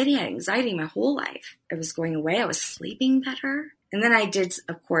anxiety. I had anxiety my whole life. It was going away. I was sleeping better. And then I did,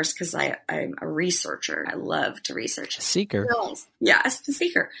 of course, because I'm a researcher. I love to research. Seeker. Yeah, a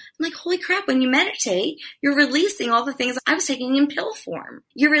seeker. I'm like, holy crap, when you meditate, you're releasing all the things I was taking in pill form.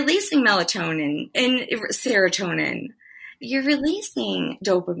 You're releasing melatonin and serotonin. You're releasing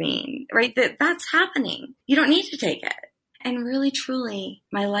dopamine, right? That's happening. You don't need to take it. And really, truly,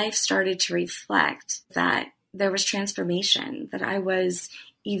 my life started to reflect that there was transformation, that I was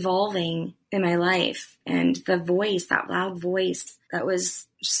evolving in my life. And the voice, that loud voice, that was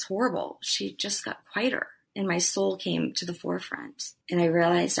just horrible. She just got quieter. And my soul came to the forefront. And I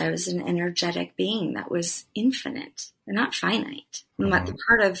realized I was an energetic being that was infinite and not finite. And the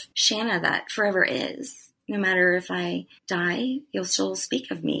part of Shanna that forever is. No matter if I die, you'll still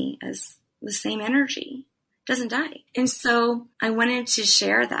speak of me as the same energy. Doesn't die. And so I wanted to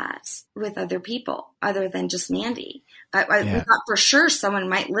share that with other people other than just Mandy. We thought for sure someone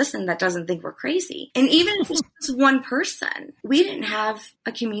might listen that doesn't think we're crazy. And even if it's just one person, we didn't have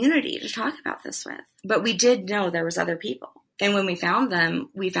a community to talk about this with. But we did know there was other people. And when we found them,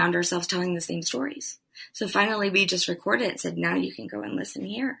 we found ourselves telling the same stories. So finally we just recorded it and said, now you can go and listen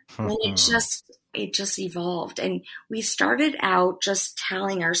here. And it just evolved. And we started out just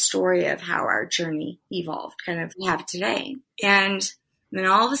telling our story of how our journey evolved, kind of we have today. And then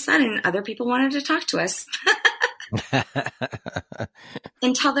all of a sudden, other people wanted to talk to us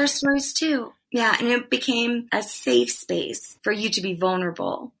and tell their stories too. Yeah. And it became a safe space for you to be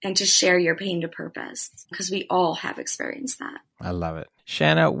vulnerable and to share your pain to purpose, because we all have experienced that. I love it.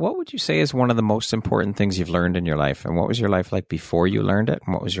 Shanna, what would you say is one of the most important things you've learned in your life? And what was your life like before you learned it?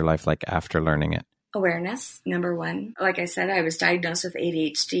 And what was your life like after learning it? Awareness, number one. Like I said, I was diagnosed with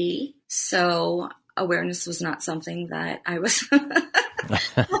ADHD. So awareness was not something that I was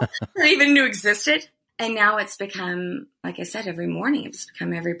I even knew existed. And now it's become, like I said, every morning, it's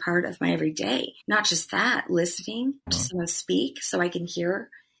become every part of my everyday. Not just that, listening to someone speak so I can hear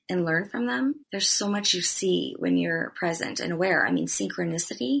and learn from them. There's so much you see when you're present and aware. I mean,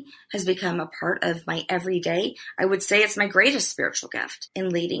 synchronicity has become a part of my everyday. I would say it's my greatest spiritual gift in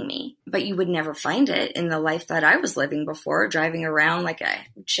leading me, but you would never find it in the life that I was living before, driving around like a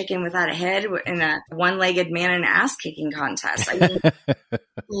chicken without a head in a one-legged man in an ass-kicking contest. I mean,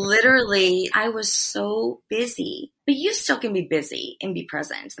 literally, I was so busy. But you still can be busy and be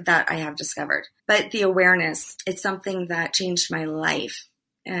present. That I have discovered. But the awareness, it's something that changed my life.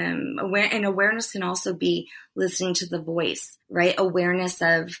 And awareness can also be listening to the voice, right? Awareness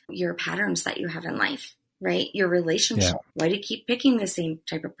of your patterns that you have in life, right? Your relationship. Yeah. Why do you keep picking the same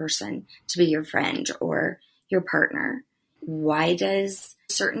type of person to be your friend or your partner? Why does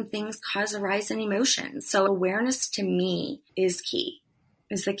certain things cause a rise in emotions? So awareness to me is key,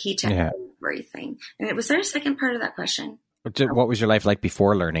 is the key to everything. And was there a second part of that question? What was your life like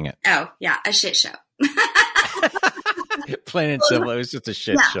before learning it? Oh, yeah, a shit show. Plain and simple, it was just a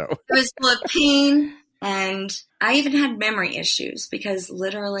shit show. It was full of pain, and I even had memory issues because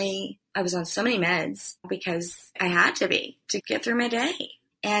literally I was on so many meds because I had to be to get through my day.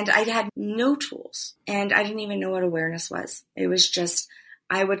 And I had no tools, and I didn't even know what awareness was. It was just,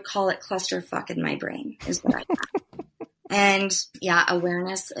 I would call it clusterfuck in my brain is what I had. And yeah,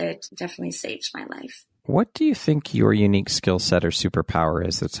 awareness, it definitely saved my life. What do you think your unique skill set or superpower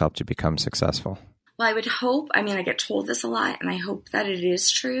is that's helped you become successful? Well, I would hope, I mean, I get told this a lot, and I hope that it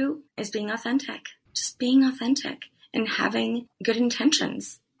is true, is being authentic. Just being authentic and having good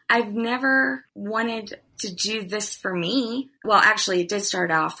intentions. I've never wanted to do this for me. Well, actually, it did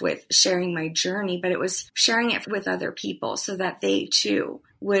start off with sharing my journey, but it was sharing it with other people so that they too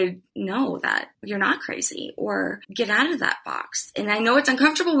would know that you're not crazy or get out of that box. And I know it's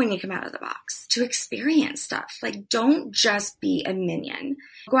uncomfortable when you come out of the box. to experience stuff. Like, don't just be a minion.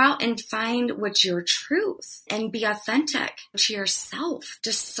 Go out and find what's your truth and be authentic to yourself.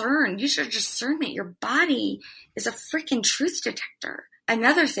 Discern. Use your discernment. Your body is a freaking truth detector.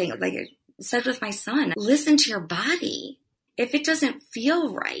 Another thing, like I said with my son, listen to your body. If it doesn't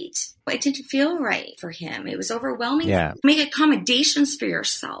feel right, it didn't feel right for him. It was overwhelming. Yeah. Make accommodations for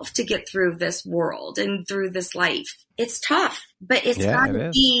yourself to get through this world and through this life. It's tough, but it's got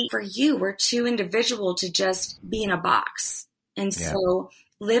to be for you. We're too individual to just be in a box. And so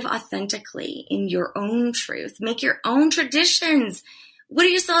live authentically in your own truth. Make your own traditions. What are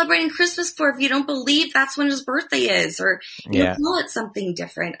you celebrating Christmas for if you don't believe that's when his birthday is? Or you call it something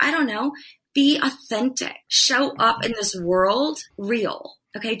different. I don't know. Be authentic. Show up in this world real.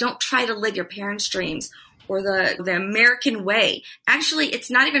 Okay, don't try to live your parents' dreams or the American way. Actually,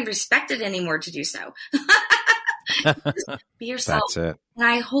 it's not even respected anymore to do so. Be yourself. That's it. And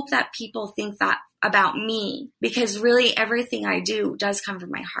I hope that people think that about me, because really everything I do does come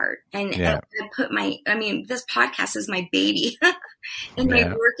from my heart. And this podcast is my baby. And my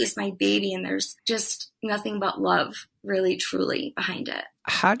work is my baby. And there's just nothing but love, really, truly behind it.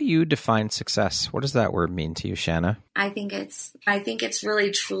 How do you define success? What does that word mean to you, Shanna? I think it's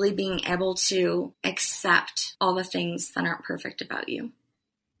really, truly being able to accept all the things that aren't perfect about you.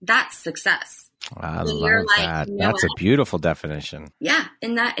 That's success. I love that. That's a beautiful definition. Yeah.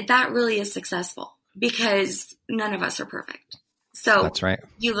 And that really is successful, because none of us are perfect. So that's right.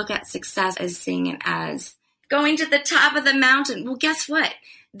 You look at success as seeing it as going to the top of the mountain. Well, guess what?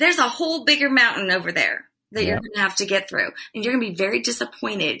 There's a whole bigger mountain over there that you're going to have to get through. And you're going to be very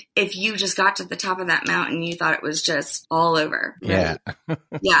disappointed if you just got to the top of that mountain and you thought it was just all over. Right?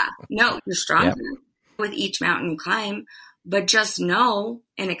 Yeah. No, you're stronger with each mountain you climb. But just know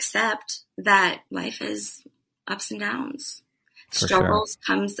and accept that life is ups and downs. Struggles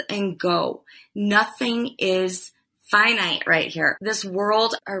comes and go. Nothing is finite right here. This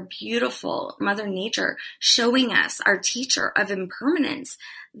world, our beautiful Mother Nature, showing us, our teacher of impermanence,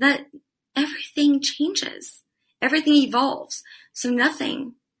 that everything changes. Everything evolves. So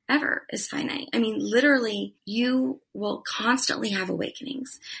nothing ever is finite. I mean, literally, you will constantly have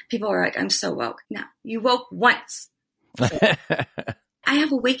awakenings. People are like, I'm so woke. No, you woke once. I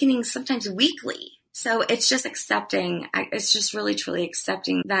have awakenings sometimes weekly. So it's just accepting, it's just really, truly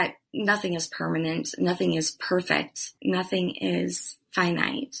accepting that nothing is permanent, nothing is perfect, nothing is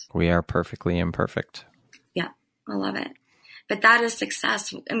finite. We are perfectly imperfect. Yeah, I love it. But that is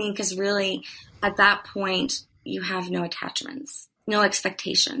success. I mean, because really, at that point, you have no attachments, no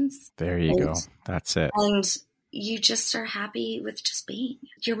expectations. There you go. That's it. And you just are happy with just being.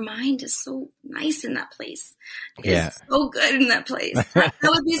 Your mind is so nice in that place. It's so good in that place. That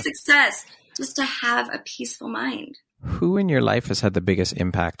would be success, just to have a peaceful mind. Who in your life has had the biggest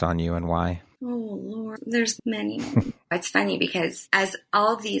impact on you and why? Oh, Lord, there's many. It's funny because as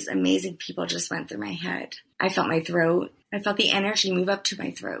all these amazing people just went through my head, I felt my throat. I felt the energy move up to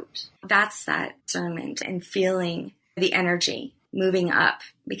my throat. That's that discernment and feeling the energy moving up,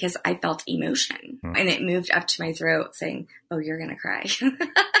 because I felt emotion and it moved up to my throat saying, oh, you're going to cry. You're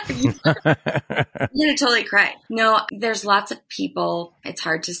going to totally cry. No, there's lots of people. It's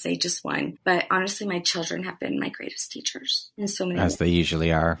hard to say just one, but honestly, my children have been my greatest teachers in so many ways. As they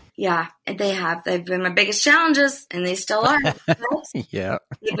usually are. Yeah, they have. They've been my biggest challenges and they still are. Right? Yeah.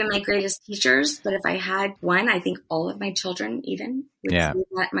 They've been my greatest teachers, but if I had one, I think all of my children even would say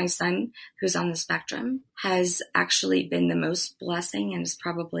that my son, who's on the spectrum, has actually been the most blessing and has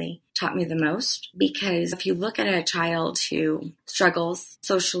probably taught me the most. Because if you look at a child who struggles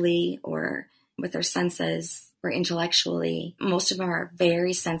socially or with their senses or intellectually, most of them are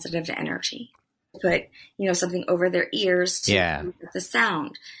very sensitive to energy. Put, something over their ears to get the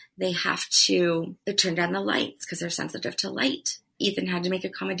sound. They have to turn down the lights because they're sensitive to light. Ethan had to make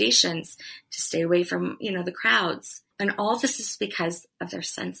accommodations to stay away from, the crowds. And all this is because of their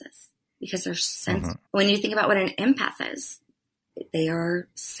senses, because they're sensitive. When you think about what an empath is, they are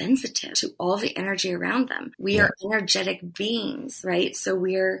sensitive to all the energy around them. We are energetic beings, right? So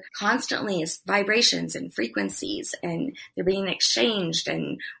we're constantly as vibrations and frequencies, and they're being exchanged,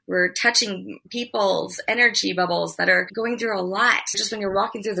 and we're touching people's energy bubbles that are going through a lot just when you're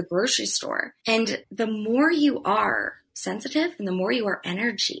walking through the grocery store. And the more you are sensitive and the more you are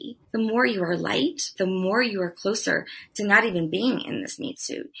energy, the more you are light, the more you are closer to not even being in this meat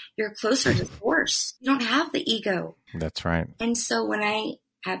suit. You're closer to force. You don't have the ego. That's right. And so when I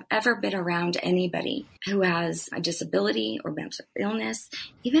have ever been around anybody who has a disability or mental illness,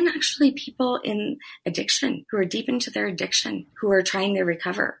 even actually people in addiction who are deep into their addiction, who are trying to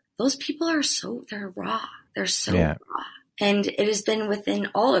recover, those people are they're raw. They're so raw. And it has been within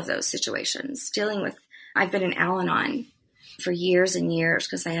all of those situations, I've been in Al-Anon for years and years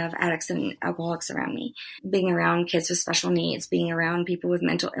because I have addicts and alcoholics around me, being around kids with special needs, being around people with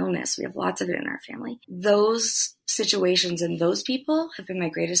mental illness. We have lots of it in our family. Those situations and those people have been my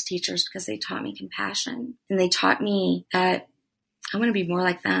greatest teachers because they taught me compassion, and they taught me that I want to be more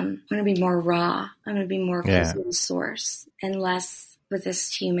like them. I want to be more raw. I want to be more close to the source and less with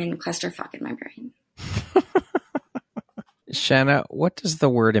this human clusterfuck in my brain. Shanna, what does the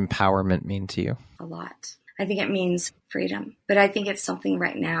word empowerment mean to you? A lot. I think it means freedom, but I think it's something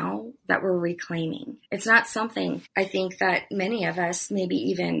right now that we're reclaiming. It's not something I think that many of us maybe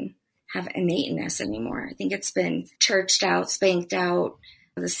even have innate in us anymore. I think it's been churched out, spanked out.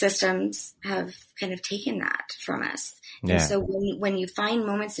 The systems have kind of taken that from us. Yeah. And so when you find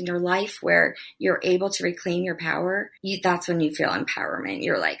moments in your life where you're able to reclaim your power, that's when you feel empowerment.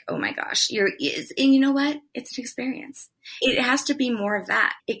 You're like, oh my gosh, and you know what? It's an experience. It has to be more of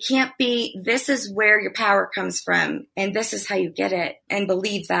that. It can't be, this is where your power comes from and this is how you get it and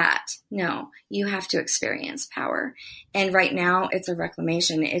believe that. No, you have to experience power. And right now it's a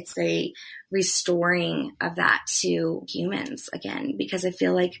reclamation. It's a restoring of that to humans again, because I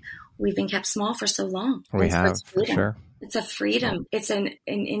feel like we've been kept small for so long. We have, for sure. It's a freedom. It's an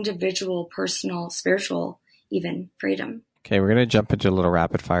individual, personal, spiritual, even freedom. Okay, we're going to jump into a little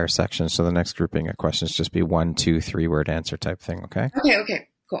rapid fire section. So the next grouping of questions just be 1, 2, 3 word answer type thing. Okay. Okay.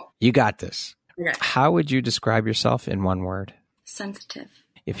 Cool. You got this. Okay. How would you describe yourself in one word? Sensitive.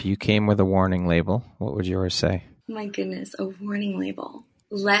 If you came with a warning label, what would yours say? My goodness, a warning label.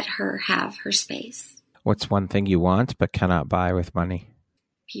 Let her have her space. What's one thing you want but cannot buy with money?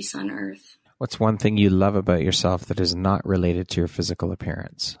 Peace on earth. What's one thing you love about yourself that is not related to your physical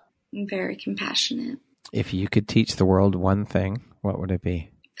appearance? I'm very compassionate. If you could teach the world one thing, what would it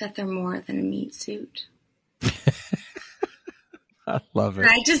be? That they're more than a meat suit. I love it.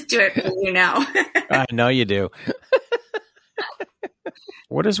 I just do it for you now. I know you do.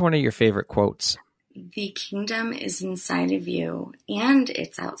 What is one of your favorite quotes? The kingdom is inside of you and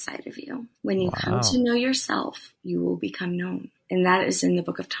it's outside of you. When you come to know yourself, you will become known. And that is in the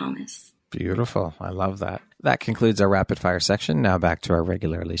book of Thomas. Beautiful. I love that. That concludes our rapid fire section. Now back to our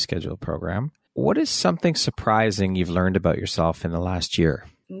regularly scheduled program. What is something surprising you've learned about yourself in the last year?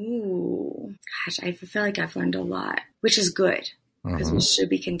 Ooh, gosh, I feel like I've learned a lot, which is good because we should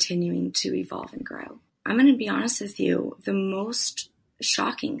be continuing to evolve and grow. I'm going to be honest with you. The most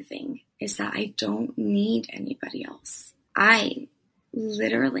shocking thing is that I don't need anybody else. I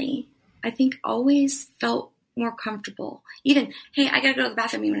literally, I think, always felt more comfortable. Even, hey, I gotta go to the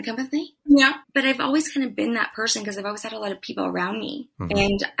bathroom. You want to come with me? Yeah. But I've always kind of been that person because I've always had a lot of people around me.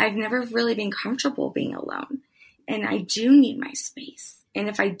 And I've never really been comfortable being alone. And I do need my space. And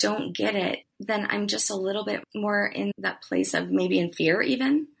if I don't get it, then I'm just a little bit more in that place of maybe in fear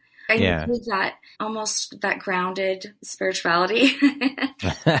even. I need that almost that grounded spirituality.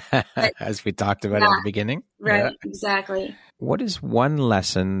 As we talked about at the beginning. Right, exactly. What is one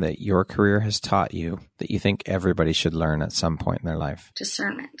lesson that your career has taught you that you think everybody should learn at some point in their life?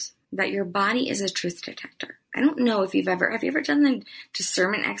 Discernment. That your body is a truth detector. I don't know if have you ever done the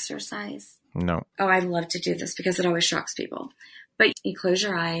discernment exercise? No. Oh, I love to do this because it always shocks people. But you close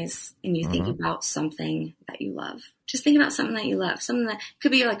your eyes and you think about something that you love. Just think about something that you love. Something that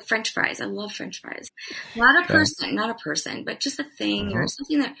could be like French fries. I love French fries. Not a person, but just a thing or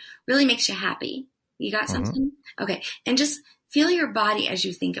something that really makes you happy. You got something? Okay. And just feel your body as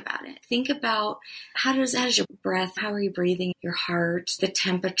you think about it. Think about how does your breath, how are you breathing, your heart, the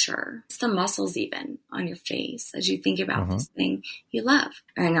temperature, it's the muscles even on your face as you think about this thing you love.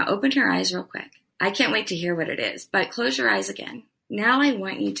 All right, now open your eyes real quick. I can't wait to hear what it is, but close your eyes again. Now I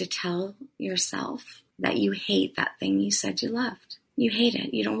want you to tell yourself that you hate that thing you said you loved. You hate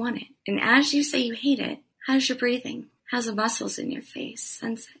it. You don't want it. And as you say you hate it, how's your breathing? How's the muscles in your face?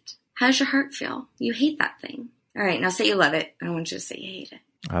 Sense it. How's your heart feel? You hate that thing. All right, now say you love it. I don't want you to say you hate it.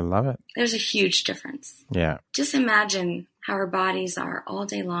 I love it. There's a huge difference. Yeah. Just imagine how our bodies are all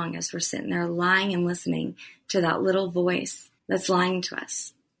day long as we're sitting there lying and listening to that little voice that's lying to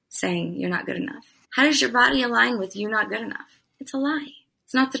us, saying you're not good enough. How does your body align with you not good enough? It's a lie.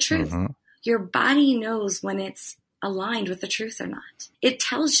 It's not the truth. Your body knows when it's aligned with the truth or not. It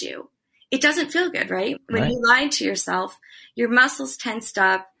tells you. It doesn't feel good, right? When you lie to yourself, your muscles tensed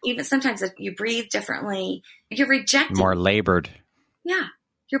up. Even sometimes you breathe differently. You're rejecting. More labored. Yeah.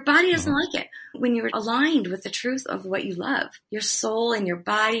 Your body doesn't like it. When you're aligned with the truth of what you love, your soul and your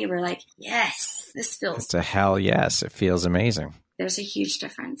body were like, yes, this feels. It's a hell yes. It feels amazing. There's a huge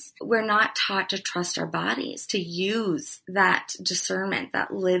difference. We're not taught to trust our bodies, to use that discernment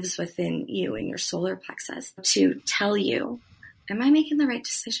that lives within you in your solar plexus to tell you, am I making the right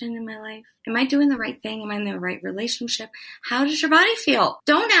decision in my life? Am I doing the right thing? Am I in the right relationship? How does your body feel?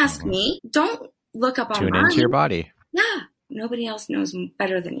 Don't ask me. Don't look up online. Tune into your body. Yeah. Nobody else knows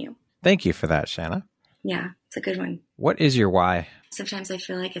better than you. Thank you for that, Shanna. Yeah, it's a good one. What is your why? Sometimes I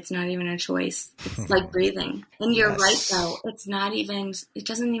feel like it's not even a choice. It's like breathing. And you're right, though. It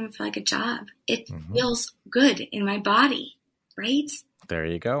doesn't even feel like a job. It feels good in my body, right? There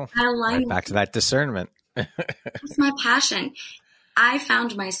you go. That alignment. Right back to that discernment. That's my passion. I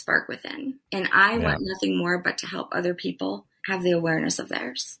found my spark within, and I want nothing more but to help other people have the awareness of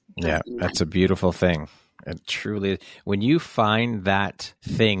theirs. That's a beautiful thing. It truly, when you find that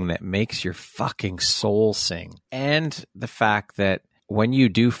thing that makes your fucking soul sing, and the fact that when you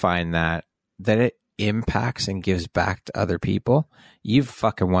do find that it impacts and gives back to other people, you've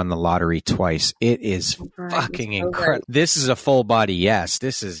fucking won the lottery twice. It is fucking incredible. This is a full body yes.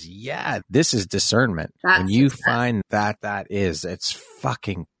 This is discernment. When you find it's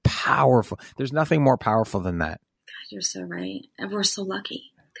fucking powerful. There's nothing more powerful than that. God, you're so right. And we're so lucky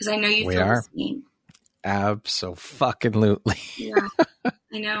because I know you feel the same. Abso-fucking-lutely. Yeah,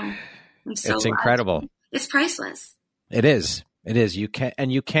 I know. It's incredible. It's priceless. It is. You can't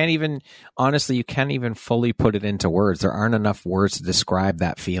even fully put it into words. There aren't enough words to describe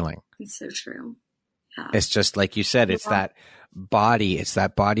that feeling. It's so true. Yeah. It's just like you said, it's that body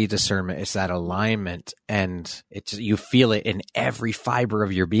discernment, it's that alignment, and you feel it in every fiber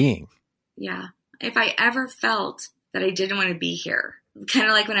of your being. Yeah. If I ever felt that I didn't want to be here, kind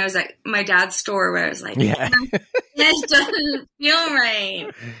of like when I was at my dad's store where I was like, this doesn't feel right.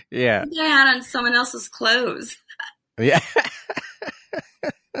 Yeah. I had on someone else's clothes. Yeah.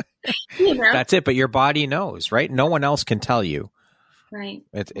 You know? That's it. But your body knows, right? No one else can tell you. Right.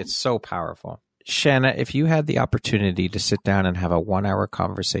 It's so powerful. Shanna, if you had the opportunity to sit down and have a 1-hour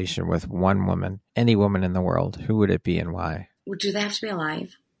conversation with one woman, any woman in the world, who would it be and why? Do they have to be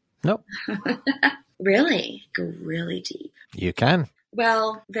alive? Nope. Really? Go really deep. You can.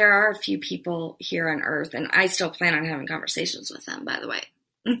 Well, there are a few people here on Earth, and I still plan on having conversations with them, by the way.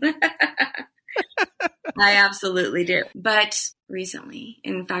 I absolutely do. But recently,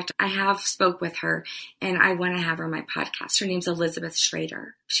 in fact, I have spoke with her, and I want to have her on my podcast. Her name's Elizabeth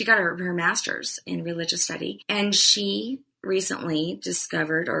Schrader. She got her master's in religious study, and she recently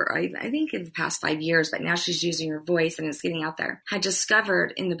discovered, or I think in the past 5 years, but now she's using her voice and it's getting out there, had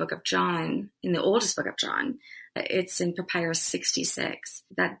discovered in the book of John, in the oldest book of John, it's in Papyrus 66,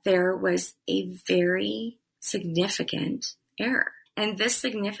 that there was a very significant error. And this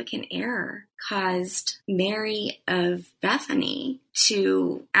significant error caused Mary of Bethany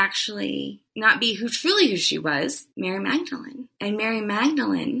to actually not be who she was, Mary Magdalene. And Mary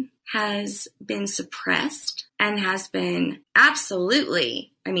Magdalene has been suppressed and has been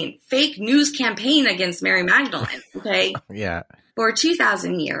fake news campaign against Mary Magdalene, okay? Yeah. For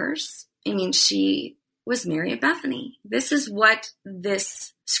 2,000 years. She was Mary of Bethany. This is what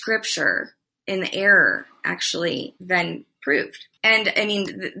this scripture in the error actually then proved. And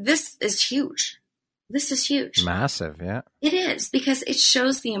this is huge. This is huge. Massive, yeah. It is, because it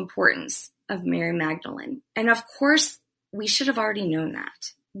shows the importance of Mary Magdalene. And of course, we should have already known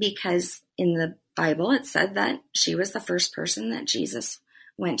that, because in the Bible, it said that she was the first person that Jesus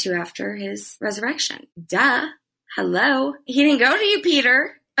went to after his resurrection. Duh. Hello. He didn't go to you,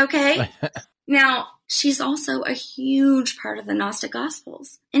 Peter. Okay. Now, she's also a huge part of the Gnostic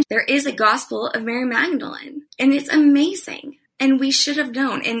Gospels. And there is a Gospel of Mary Magdalene. And it's amazing. And we should have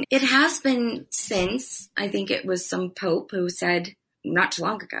known. And it has been since, I think it was some pope who said not too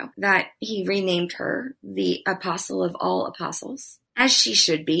long ago, that he renamed her the Apostle of all apostles, as she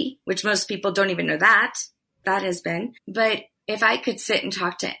should be, which most people don't even know that has been. But if I could sit and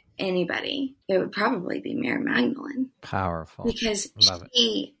talk to anybody, it would probably be Mary Magdalene. Powerful. Because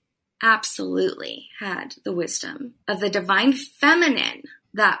she absolutely had the wisdom of the divine feminine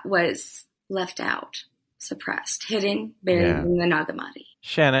that was left out, suppressed, hidden, buried in the Nag Hammadi.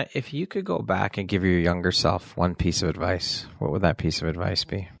 Shanna, if you could go back and give your younger self one piece of advice, what would that piece of advice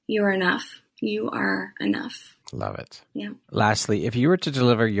be? You are enough. You are enough. Love it. Yeah. Lastly, if you were to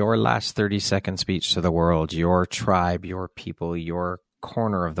deliver your last 30-second speech to the world, your tribe, your people, your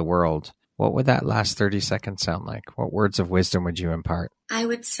corner of the world, what would that last 30 seconds sound like? What words of wisdom would you impart? I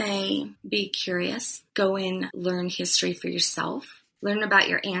would say be curious. Go in, learn history for yourself. Learn about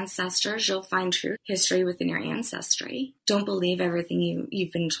your ancestors. You'll find true history within your ancestry. Don't believe everything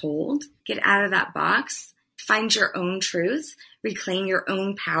you've been told. Get out of that box. find your own truth, reclaim your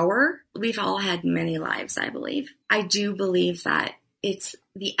own power. We've all had many lives, I believe. I do believe that it's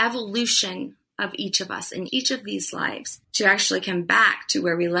the evolution of each of us in each of these lives to actually come back to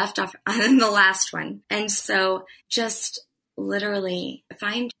where we left off in the last one. And so just literally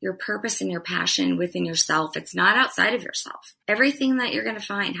find your purpose and your passion within yourself. It's not outside of yourself. Everything that you're going to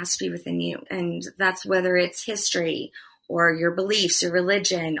find has to be within you. And that's whether it's history or your beliefs, your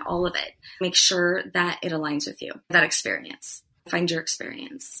religion, all of it. Make sure that it aligns with you, that experience. Find your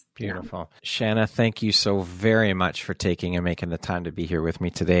experience. Beautiful. Yeah. Shanna, thank you so very much for taking and making the time to be here with me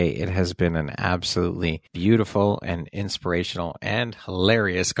today. It has been an absolutely beautiful and inspirational and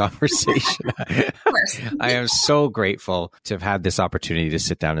hilarious conversation. Of course. I am so grateful to have had this opportunity to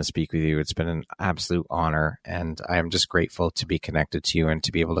sit down and speak with you. It's been an absolute honor, and I am just grateful to be connected to you and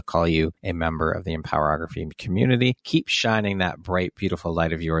to be able to call you a member of the Empowerography community. Keep shining that bright, beautiful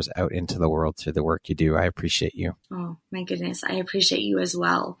light of yours out into the world through the work you do. I appreciate you. Oh, my goodness. I appreciate you as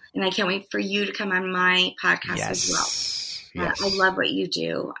well. And I can't wait for you to come on my podcast as well. Yes. I love what you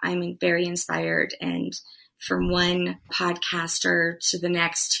do. I'm very inspired. And from one podcaster to the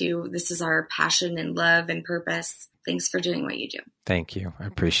next this is our passion and love and purpose. Thanks for doing what you do. Thank you. I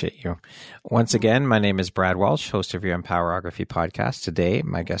appreciate you. Once again, my name is Brad Walsh, host of your Empowerography podcast. Today,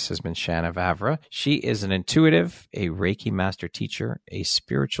 my guest has been Shanna Vavra. She is an intuitive, a Reiki master teacher, a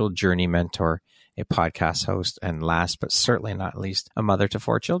spiritual journey mentor, a podcast host, and last but certainly not least, a mother to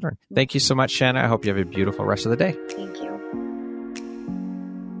 4 children. Thank you so much, Shanna. I hope you have a beautiful rest of the day. Thank you.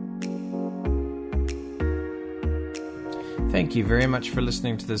 Thank you very much for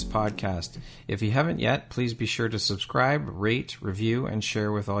listening to this podcast. If you haven't yet, please be sure to subscribe, rate, review, and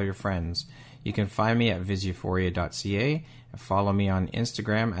share with all your friends. You can find me at visuphoria.ca and follow me on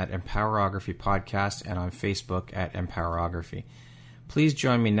Instagram at Empowerography Podcast and on Facebook at Empowerography. Please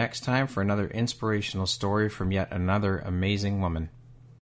join me next time for another inspirational story from yet another amazing woman.